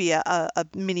probably via a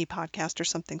mini podcast or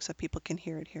something so people can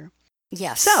hear it here.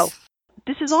 Yes. So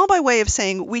this is all by way of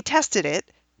saying we tested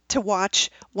it to watch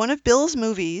one of Bill's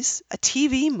movies, a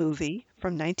TV movie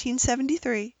from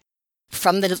 1973.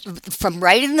 From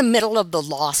right in the middle of the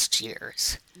Lost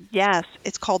years. Yes,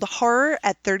 it's called Horror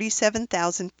at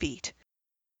 37,000 Feet.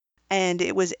 And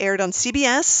it was aired on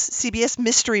CBS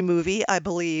Mystery Movie, I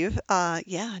believe.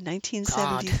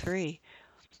 1973. God.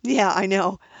 Yeah, I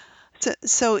know.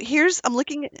 So here's I'm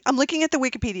looking at the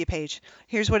Wikipedia page.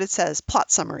 Here's what it says.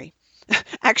 Plot summary.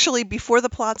 Actually, before the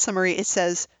plot summary, it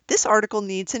says, this article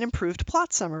needs an improved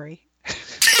plot summary.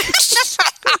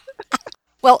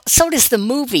 Well, so does the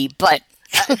movie, but...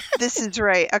 This is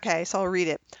right. Okay, so I'll read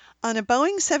it. On a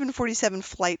Boeing 747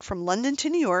 flight from London to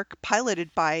New York,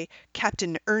 piloted by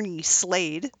Captain Ernie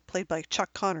Slade, played by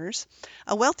Chuck Connors,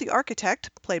 a wealthy architect,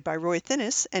 played by Roy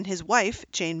Thinnes, and his wife,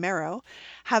 Jane Merrow,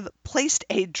 have placed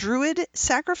a druid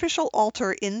sacrificial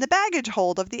altar in the baggage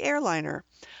hold of the airliner.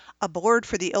 Aboard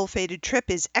for the ill-fated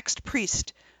trip is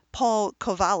ex-priest Paul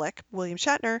Kovalik, William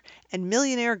Shatner, and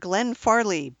millionaire Glenn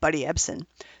Farley, Buddy Ebsen.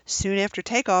 Soon after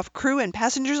takeoff, crew and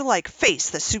passengers alike face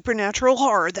the supernatural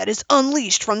horror that is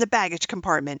unleashed from the baggage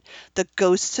compartment, the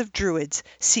ghosts of druids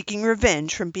seeking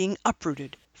revenge from being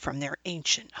uprooted from their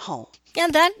ancient home. Yeah,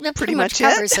 that pretty much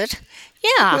covers it.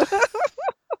 Yeah.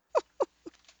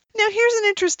 Now, here's an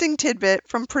interesting tidbit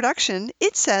from production.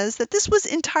 It says that this was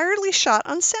entirely shot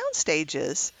on sound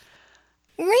stages.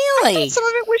 Really? I thought some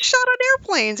of it was shot on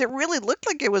airplanes. It really looked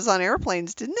like it was on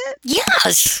airplanes, didn't it?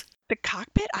 Yes. The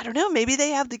cockpit? I don't know. Maybe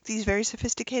they have these very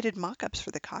sophisticated mock-ups for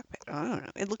the cockpit. I don't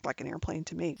know. It looked like an airplane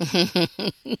to me.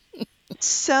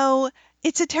 So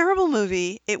it's a terrible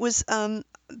movie. It was an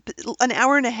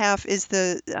hour and a half is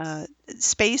the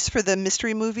space for the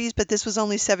mystery movies, but this was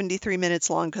only 73 minutes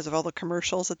long because of all the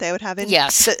commercials that they would have in.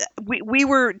 Yes. We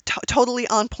were totally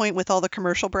on point with all the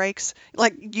commercial breaks.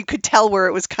 Like, you could tell where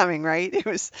it was coming, right? It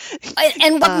was.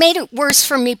 And what made it worse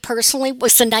for me personally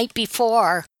was the night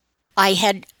before I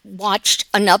had watched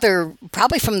another,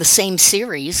 probably from the same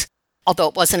series, although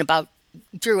it wasn't about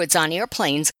druids on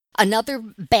airplanes, another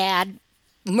bad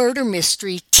murder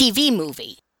mystery TV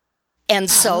movie. And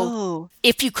so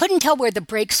if you couldn't tell where the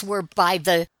breaks were by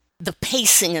the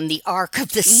pacing and the arc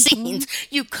of the scenes,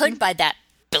 you could by that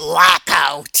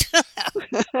blackout.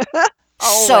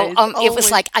 So it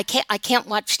was like, I can't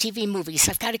watch TV movies.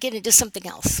 I've got to get into something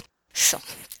else. So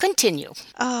continue.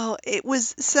 Oh, it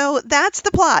was, so that's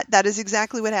the plot. That is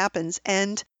exactly what happens.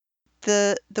 And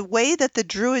the way that the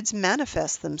druids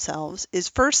manifest themselves is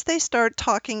first they start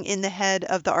talking in the head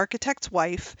of the architect's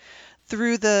wife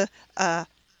through the,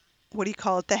 what do you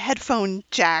call it? The headphone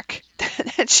jack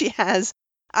that she has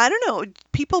I don't know.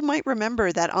 People might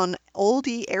remember that on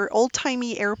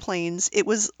old-timey airplanes, it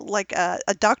was like a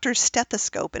doctor's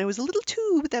stethoscope, and it was a little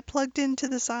tube that plugged into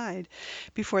the side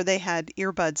before they had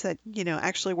earbuds that,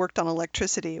 actually worked on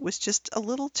electricity. It was just a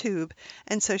little tube.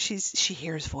 And so she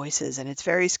hears voices, and it's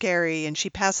very scary, and she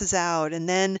passes out, and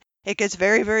then it gets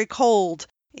very, very cold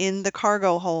in the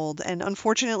cargo hold, and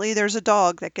unfortunately, there's a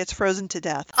dog that gets frozen to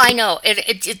death. I know.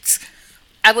 It's.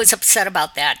 I was upset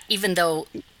about that, even though,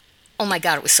 oh my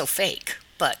God, it was so fake.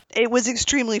 But It was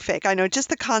extremely fake. I know just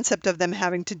the concept of them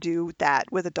having to do that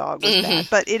with a dog was bad,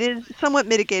 but it is somewhat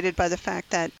mitigated by the fact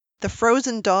that the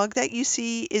frozen dog that you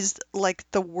see is like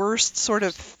the worst sort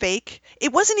of fake.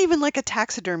 It wasn't even like a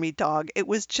taxidermy dog. It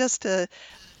was just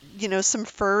some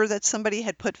fur that somebody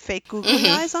had put fake googly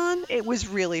eyes on. It was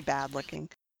really bad looking.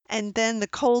 And then the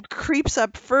cold creeps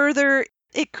up further.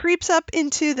 It creeps up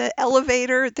into the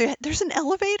elevator. There's an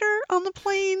elevator on the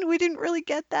plane. We didn't really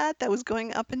get that. That was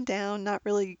going up and down. Not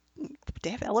really.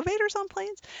 They have elevators on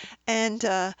planes.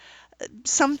 And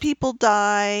some people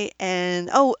die. And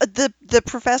the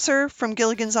professor from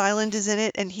Gilligan's Island is in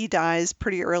it, and he dies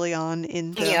pretty early on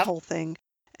in the Yep. whole thing.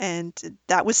 And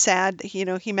that was sad. He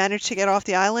managed to get off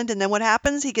the island, and then what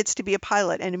happens? He gets to be a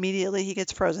pilot, and immediately he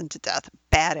gets frozen to death.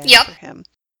 Bad end Yep. for him.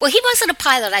 Well, he wasn't a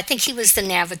pilot. I think he was the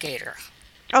navigator.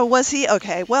 Oh, was he?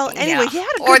 Okay. Well, anyway, Yeah. he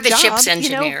had a Or good the job, ship's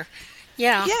engineer.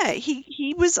 Yeah. Yeah,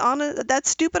 he was on that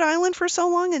stupid island for so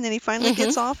long, and then he finally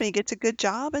gets off, and he gets a good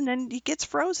job, and then he gets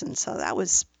frozen. So that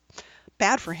was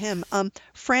bad for him.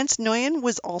 France Nguyen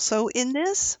was also in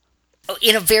this.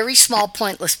 In a very small,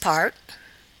 pointless part.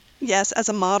 Yes, as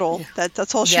a model.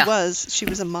 That's all she Yeah. was. She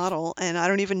was a model, and I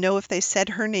don't even know if they said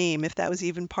her name, if that was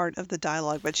even part of the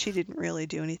dialogue, but she didn't really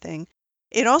do anything.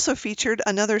 It also featured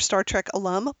another Star Trek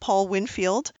alum, Paul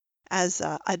Winfield, as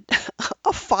a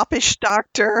foppish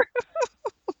doctor.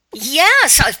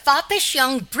 Yes, a foppish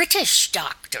young British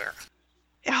doctor.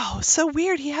 Oh, so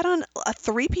weird. He had on a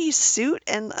three-piece suit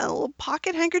and a little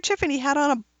pocket handkerchief, and he had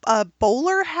on a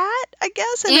bowler hat, I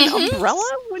guess, and an umbrella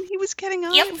when he was getting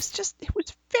on. Yep. It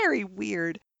was very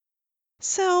weird.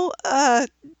 So,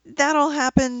 that all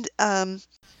happened.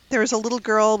 There was a little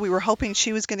girl. We were hoping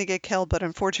she was going to get killed, but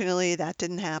unfortunately that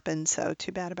didn't happen. So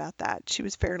too bad about that. She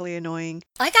was fairly annoying.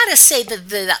 I gotta say that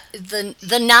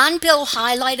the non-Bill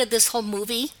highlight of this whole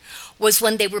movie was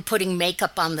when they were putting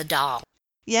makeup on the doll.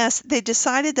 Yes, they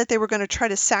decided that they were going to try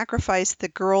to sacrifice the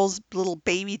girl's little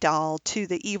baby doll to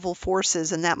the evil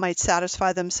forces, and that might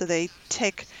satisfy them. So they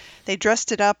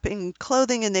dressed it up in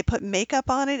clothing and they put makeup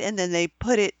on it, and then they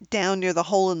put it down near the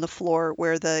hole in the floor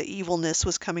where the evilness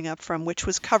was coming up from, which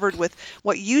was covered with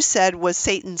what you said was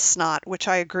Satan's snot, which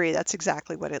I agree. That's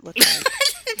exactly what it looked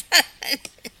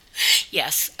like.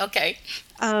 Yes, okay.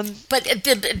 Um, But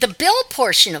the Bill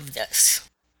portion of this.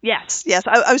 yes.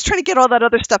 I was trying to get all that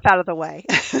other stuff out of the way.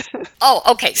 Oh,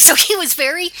 okay. So he was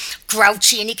very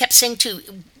grouchy, and he kept saying to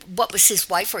what was his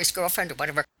wife or his girlfriend or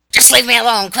whatever, "Just leave me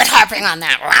alone. Quit harping on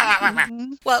that." Rah, rah,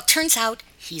 rah. Well, it turns out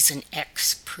he's an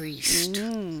ex-priest.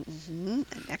 An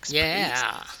ex-priest.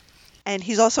 Yeah. And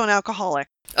he's also an alcoholic.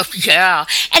 Oh, yeah.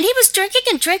 And he was drinking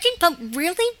and drinking, but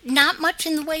really not much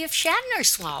in the way of Shatner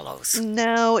swallows.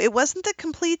 No, it wasn't the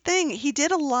complete thing. He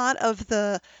did a lot of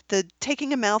the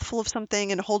taking a mouthful of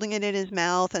something and holding it in his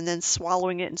mouth and then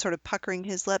swallowing it and sort of puckering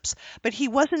his lips. But he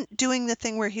wasn't doing the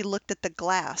thing where he looked at the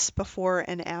glass before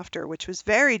and after, which was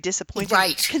very disappointing.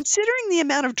 Right. Considering the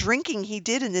amount of drinking he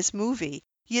did in this movie,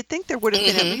 you'd think there would have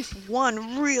been at least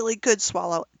one really good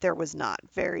swallow. There was not.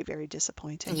 Very, very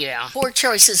disappointing. Yeah. Poor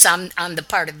choices on the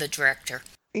part of the director.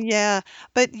 Yeah,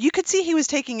 but you could see he was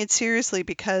taking it seriously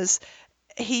because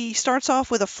he starts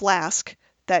off with a flask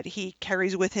that he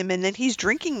carries with him, and then he's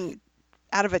drinking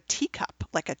out of a teacup,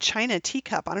 like a china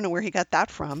teacup. I don't know where he got that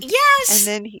from. Yes.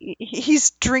 And then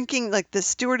he's drinking, like the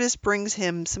stewardess brings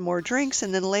him some more drinks,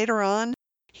 and then later on,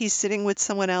 he's sitting with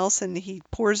someone else and he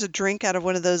pours a drink out of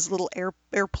one of those little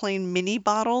airplane mini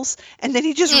bottles, and then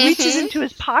he just reaches into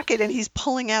his pocket and he's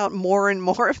pulling out more and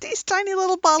more of these tiny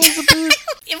little bottles of booze.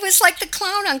 It was like the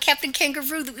clown on Captain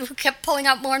Kangaroo who kept pulling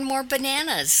out more and more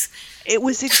bananas. It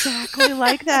was exactly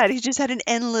like that. He just had an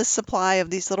endless supply of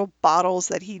these little bottles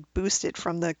that he'd boosted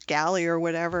from the galley or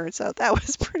whatever. So that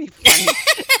was pretty funny.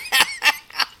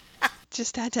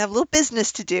 Just had to have a little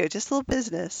business to do, just a little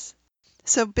business.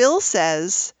 So Bill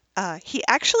says he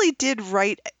actually did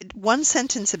write one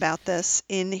sentence about this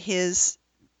in his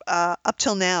Up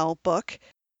Till Now book.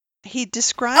 He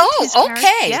described his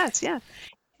okay. Yes.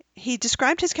 He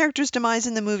described his character's demise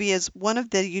in the movie as one of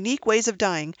the unique ways of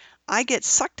dying. I get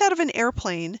sucked out of an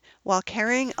airplane while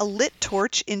carrying a lit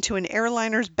torch into an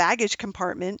airliner's baggage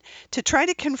compartment to try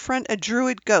to confront a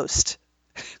druid ghost.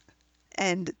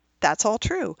 and that's all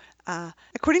true.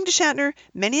 According to Shatner,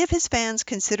 many of his fans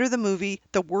consider the movie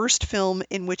the worst film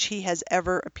in which he has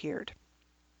ever appeared.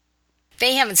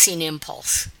 They haven't seen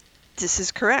Impulse. This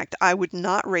is correct. I would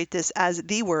not rate this as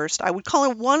the worst. I would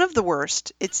call it one of the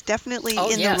worst. It's definitely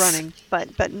in the running,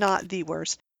 but not the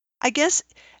worst. I guess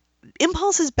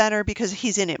Impulse is better because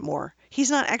he's in it more.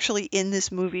 He's not actually in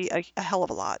this movie a hell of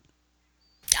a lot.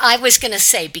 I was going to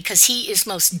say, because he is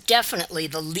most definitely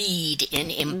the lead in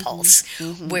Impulse,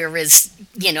 whereas,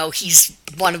 he's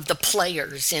one of the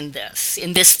players in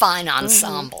this fine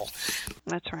ensemble.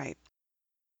 That's right.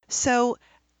 So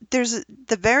there's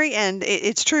the very end.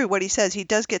 It's true what he says. He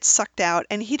does get sucked out,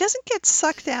 and he doesn't get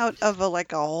sucked out of a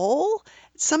hole.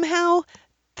 Somehow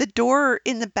the door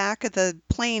in the back of the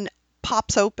plane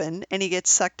pops open and he gets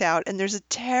sucked out, and there's a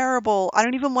terrible, I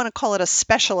don't even want to call it a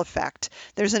special effect.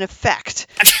 There's an effect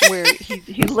where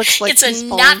he looks like it's a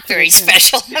not very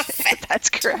special effect.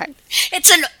 That's correct.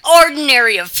 It's an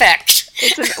ordinary effect.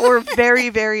 It's an very,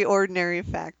 very ordinary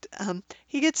effect.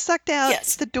 He gets sucked out.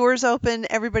 Yes. The doors open.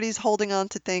 Everybody's holding on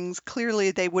to things.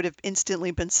 Clearly, they would have instantly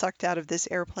been sucked out of this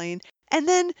airplane. And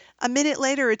then a minute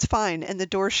later, it's fine, and the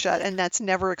door's shut, and that's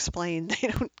never explained. They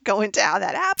don't go into how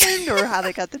that happened or how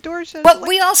they got the door shut. But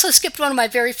we also skipped one of my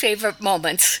very favorite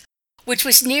moments, which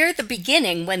was near the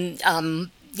beginning when, none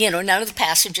of the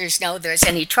passengers know there's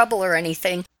any trouble or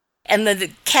anything, and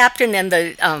the captain and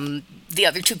the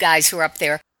other two guys who are up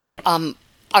there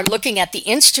are looking at the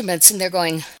instruments, and they're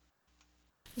going,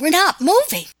 "We're not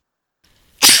moving."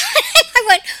 I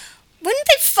went, wouldn't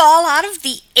they fall out of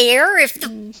the air if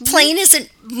the plane isn't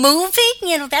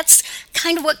moving? That's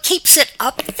kind of what keeps it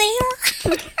up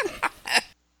there.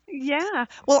 Yeah.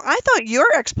 Well, I thought your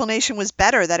explanation was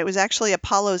better, that it was actually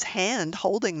Apollo's hand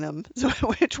holding them,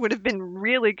 which would have been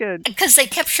really good. Because they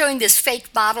kept showing this fake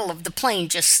model of the plane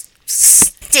just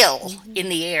still in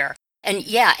the air. And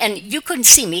and you couldn't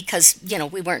see me because,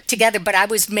 we weren't together, but I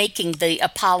was making the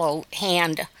Apollo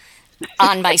hand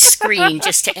on my screen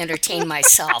just to entertain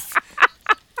myself.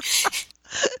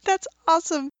 That's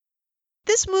awesome.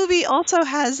 This movie also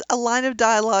has a line of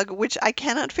dialogue which I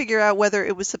cannot figure out whether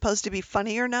it was supposed to be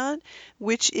funny or not,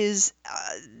 which is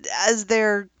as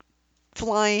they're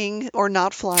flying or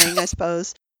not flying, I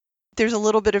suppose. There's a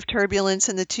little bit of turbulence,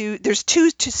 and there's two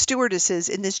stewardesses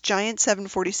in this giant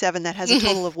 747 that has a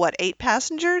total of 8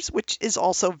 passengers, which is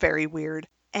also very weird.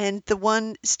 And the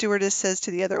one stewardess says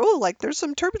to the other, "Oh, there's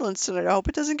some turbulence tonight. I hope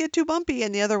it doesn't get too bumpy."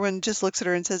 And the other one just looks at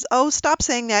her and says, "Oh, stop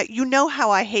saying that. You know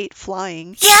how I hate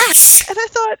flying." Yes! And I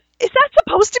thought, is that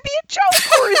supposed to be a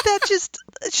joke? Or is that just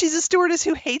she's a stewardess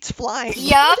who hates flying?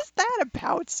 Yeah. What is that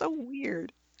about? It's so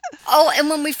weird. Oh, and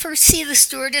when we first see the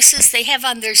stewardesses, they have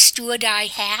on their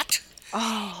stewardess hat.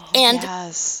 Oh, and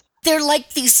yes. They're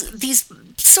like these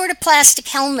sort of plastic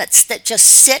helmets that just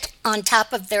sit on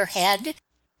top of their head.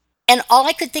 And all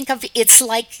I could think of, it's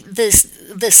like the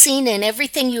scene in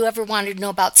Everything You Ever Wanted to Know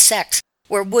About Sex,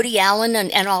 where Woody Allen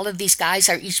and all of these guys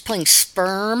are each playing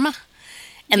sperm,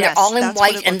 and Yes, they're all in that's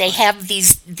white, what it and they looked have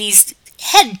these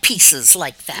head pieces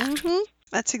like that. Mm-hmm.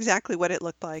 That's exactly what it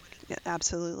looked like. Yeah,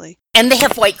 absolutely. And they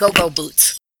have white go-go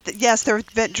boots. Yes, they're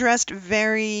dressed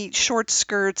very short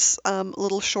skirts,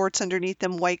 little shorts underneath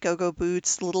them, white go-go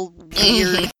boots, little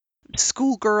weird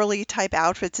schoolgirly type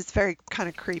outfits. It's very kind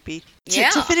of creepy.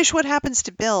 To finish what happens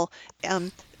to Bill,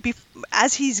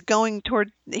 as he's going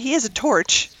toward, he has a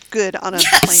torch, good, on a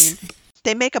plane.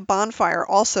 They make a bonfire,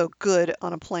 also good,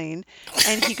 on a plane.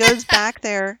 And he goes back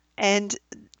there, and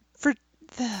for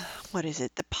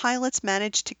the pilots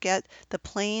manage to get the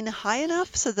plane high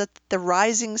enough so that the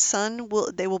rising sun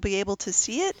they will be able to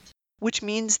see it, which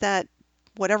means that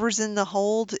whatever's in the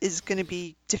hold is going to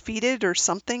be defeated or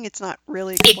something. It's not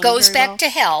really explained. It goes back to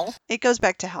hell. It goes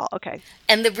back to hell. Okay.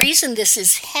 And the reason this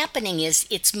is happening is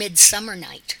it's Midsummer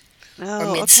Night.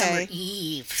 Or Midsummer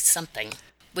Eve, something,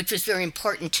 which was very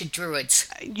important to druids.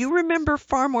 You remember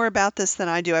far more about this than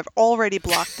I do. I've already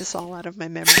blocked this all out of my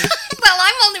memory. Well,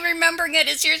 I'm only remembering it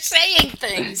as you're saying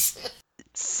things.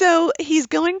 So he's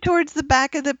going towards the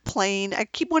back of the plane. I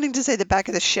keep wanting to say the back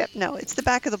of the ship. No, it's the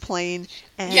back of the plane.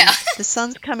 And the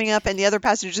sun's coming up, and the other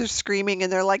passengers are screaming,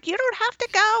 and they're like, "You don't have to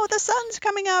go. The sun's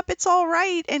coming up. It's all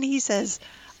right." And he says,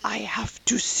 "I have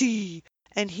to see."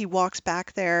 And he walks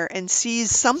back there and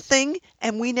sees something,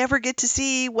 and we never get to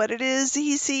see what it is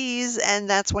he sees. And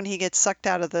that's when he gets sucked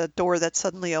out of the door that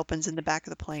suddenly opens in the back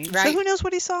of the plane. Right. So who knows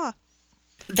what he saw?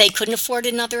 They couldn't afford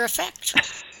another effect.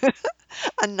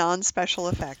 A non-special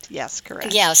effect. Yes,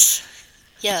 correct. Yes.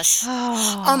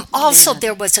 Also,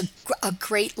 there was a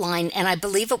great line, and I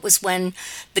believe it was when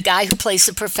the guy who plays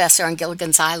the professor on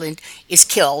Gilligan's Island is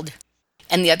killed,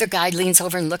 And the other guy leans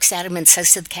over and looks at him and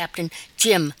says to the captain,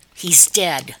 "Jim, he's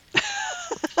dead."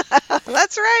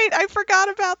 That's right. I forgot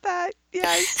about that.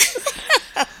 Yes.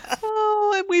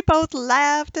 Oh, and we both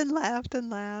laughed and laughed and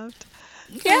laughed.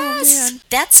 Oh Yes, man.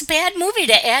 that's a bad movie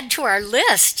to add to our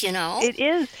list, you know? It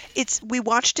is. We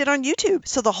watched it on YouTube.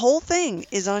 So the whole thing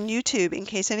is on YouTube in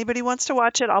case anybody wants to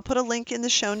watch it. I'll put a link in the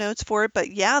show notes for it.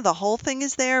 But yeah, the whole thing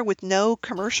is there with no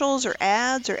commercials or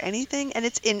ads or anything. And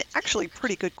it's in actually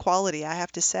pretty good quality, I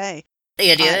have to say.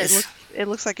 It It is.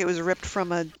 looks like it was ripped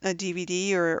from a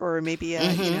DVD or maybe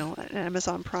an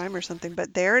Amazon Prime or something.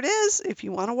 But there it is. If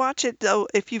you want to watch it, though,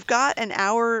 if you've got an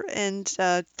hour and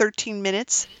 13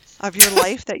 minutes of your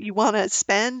life that you want to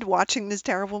spend watching this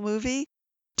terrible movie,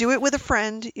 do it with a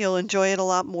friend. You'll enjoy it a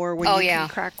lot more when Oh, you yeah. can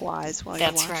crack wise while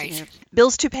That's you're watching right. it.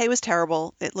 Bill's toupee was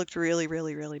terrible. It looked really,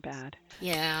 really, really bad.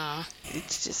 Yeah.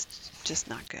 It's just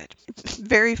not good.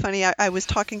 Very funny. I was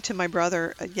talking to my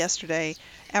brother yesterday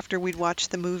after we'd watched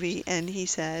the movie, and he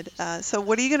said, so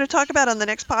what are you going to talk about on the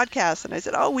next podcast? And I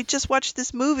said, oh, we just watched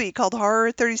this movie called Horror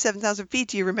at 37,000 Feet.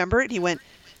 Do you remember it? And he went,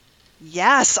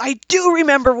 yes, I do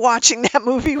remember watching that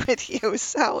movie with you.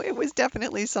 So it was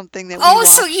definitely something that we Oh,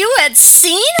 so watched you had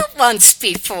seen it once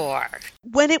before.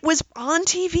 when it was on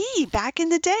TV back in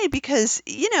the day because,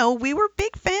 we were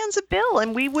big fans of Bill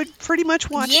and we would pretty much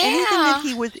watch anything that Yeah.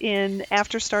 he was in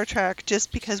after Star Trek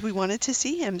just because we wanted to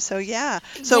see him. So yeah.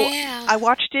 So Yeah. I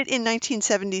watched it in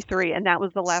 1973 and that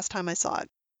was the last time I saw it.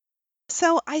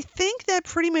 So I think that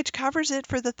pretty much covers it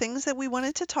for the things that we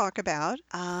wanted to talk about.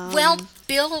 Well,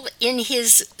 Bill, in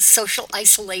his social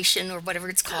isolation or whatever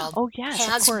it's called, Oh yes,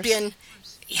 of has course. been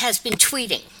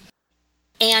tweeting.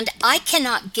 And I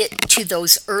cannot get to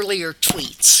those earlier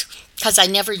tweets because I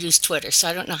never use Twitter, so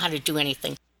I don't know how to do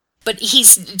anything. But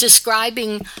he's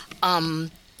describing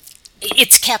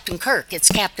it's Captain Kirk, it's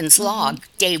Captain's log,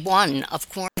 day 1 of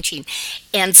quarantine.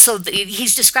 And so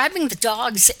he's describing the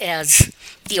dogs as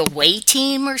the away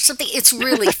team or something. It's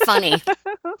really funny.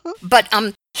 But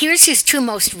here's his 2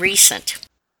 most recent.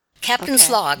 Captain's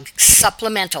Okay. log,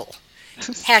 supplemental.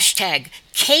 Hashtag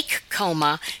cake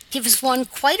coma gives one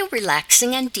quite a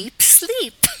relaxing and deep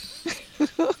sleep.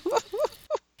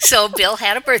 So Bill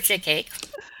had a birthday cake.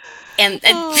 And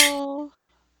Oh.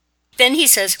 then he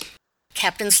says,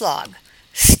 Captain's log,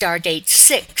 stardate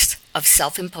 6 of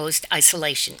self-imposed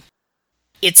isolation.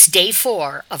 It's day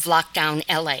 4 of lockdown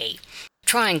LA,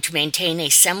 trying to maintain a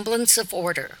semblance of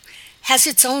order. Has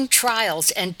its own trials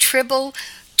and tribulations.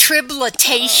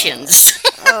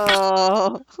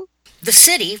 Oh. The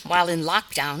city, while in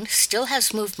lockdown, still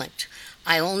has movement.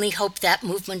 I only hope that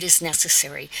movement is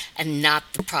necessary and not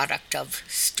the product of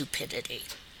stupidity.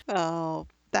 Oh,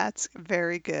 that's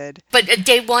very good. But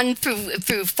day 1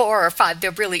 through 4 or 5,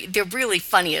 they're really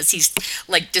funny as he's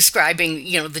like describing,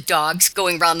 the dogs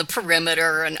going around the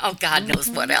perimeter and oh God knows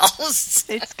what else.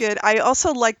 It's good. I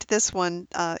also liked this one.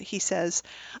 He says,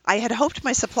 I had hoped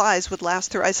my supplies would last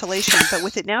through isolation, but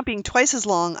with it now being twice as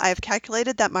long, I have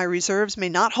calculated that my reserves may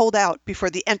not hold out before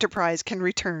the Enterprise can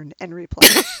return and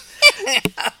replenish.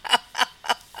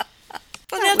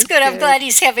 Well, That that's was good. I'm good. glad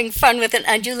he's having fun with it.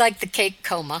 I do like the cake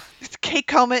coma. Cake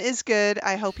coma is good.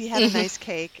 I hope he had a nice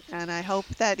cake, and I hope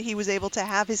that he was able to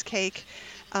have his cake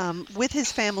with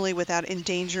his family without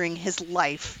endangering his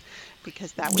life,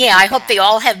 because that would Yeah, be I hope they bad.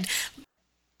 all had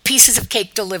pieces of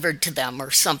cake delivered to them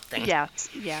or something. Yes,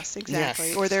 exactly.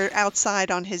 Yes. Or they're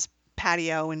outside on his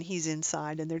patio and he's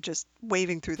inside and they're just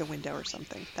waving through the window or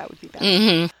something. That would be bad.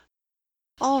 Hmm.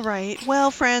 All right. Well,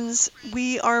 friends,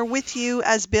 we are with you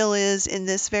as Bill is in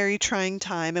this very trying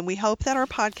time, and we hope that our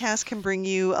podcast can bring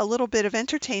you a little bit of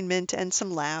entertainment and some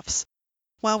laughs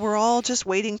while we're all just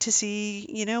waiting to see,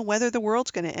 whether the world's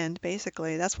going to end,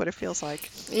 basically. That's what it feels like.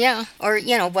 Yeah, or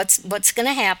what's going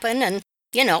to happen, and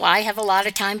I have a lot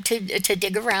of time to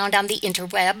dig around on the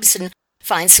interwebs and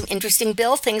find some interesting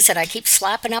Bill things that I keep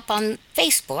slapping up on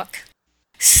Facebook.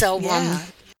 So Yeah.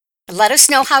 let us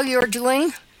know how you're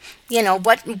doing.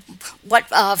 What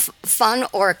fun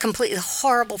or completely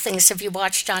horrible things have you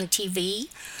watched on TV?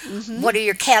 What are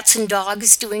your cats and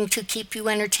dogs doing to keep you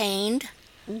entertained?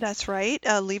 That's right.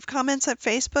 Leave comments at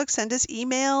Facebook. Send us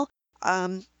email.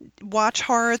 Watch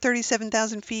Horror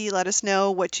 37,000 Feet. Let us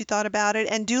know what you thought about it.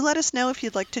 And do let us know if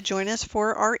you'd like to join us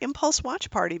for our Impulse Watch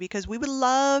Party, because we would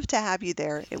love to have you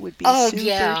there. It would be Oh, super,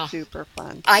 yeah. super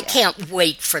fun. I Yeah, can't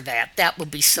wait for that. That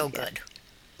would be so good.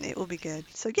 it will be good.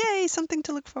 So, yay, something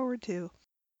to look forward to.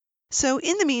 So,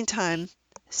 in the meantime,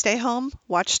 stay home,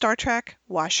 watch Star Trek,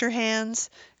 wash your hands,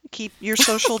 keep your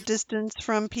social distance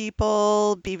from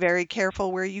people, be very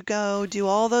careful where you go, do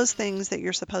all those things that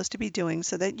you're supposed to be doing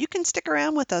so that you can stick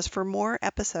around with us for more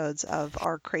episodes of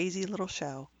our crazy little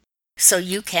show. so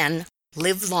you can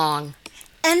live long.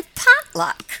 And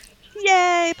potluck.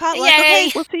 Yay, potluck. Yay.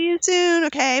 Okay, we'll see you soon.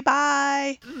 Okay,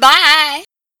 bye. Bye.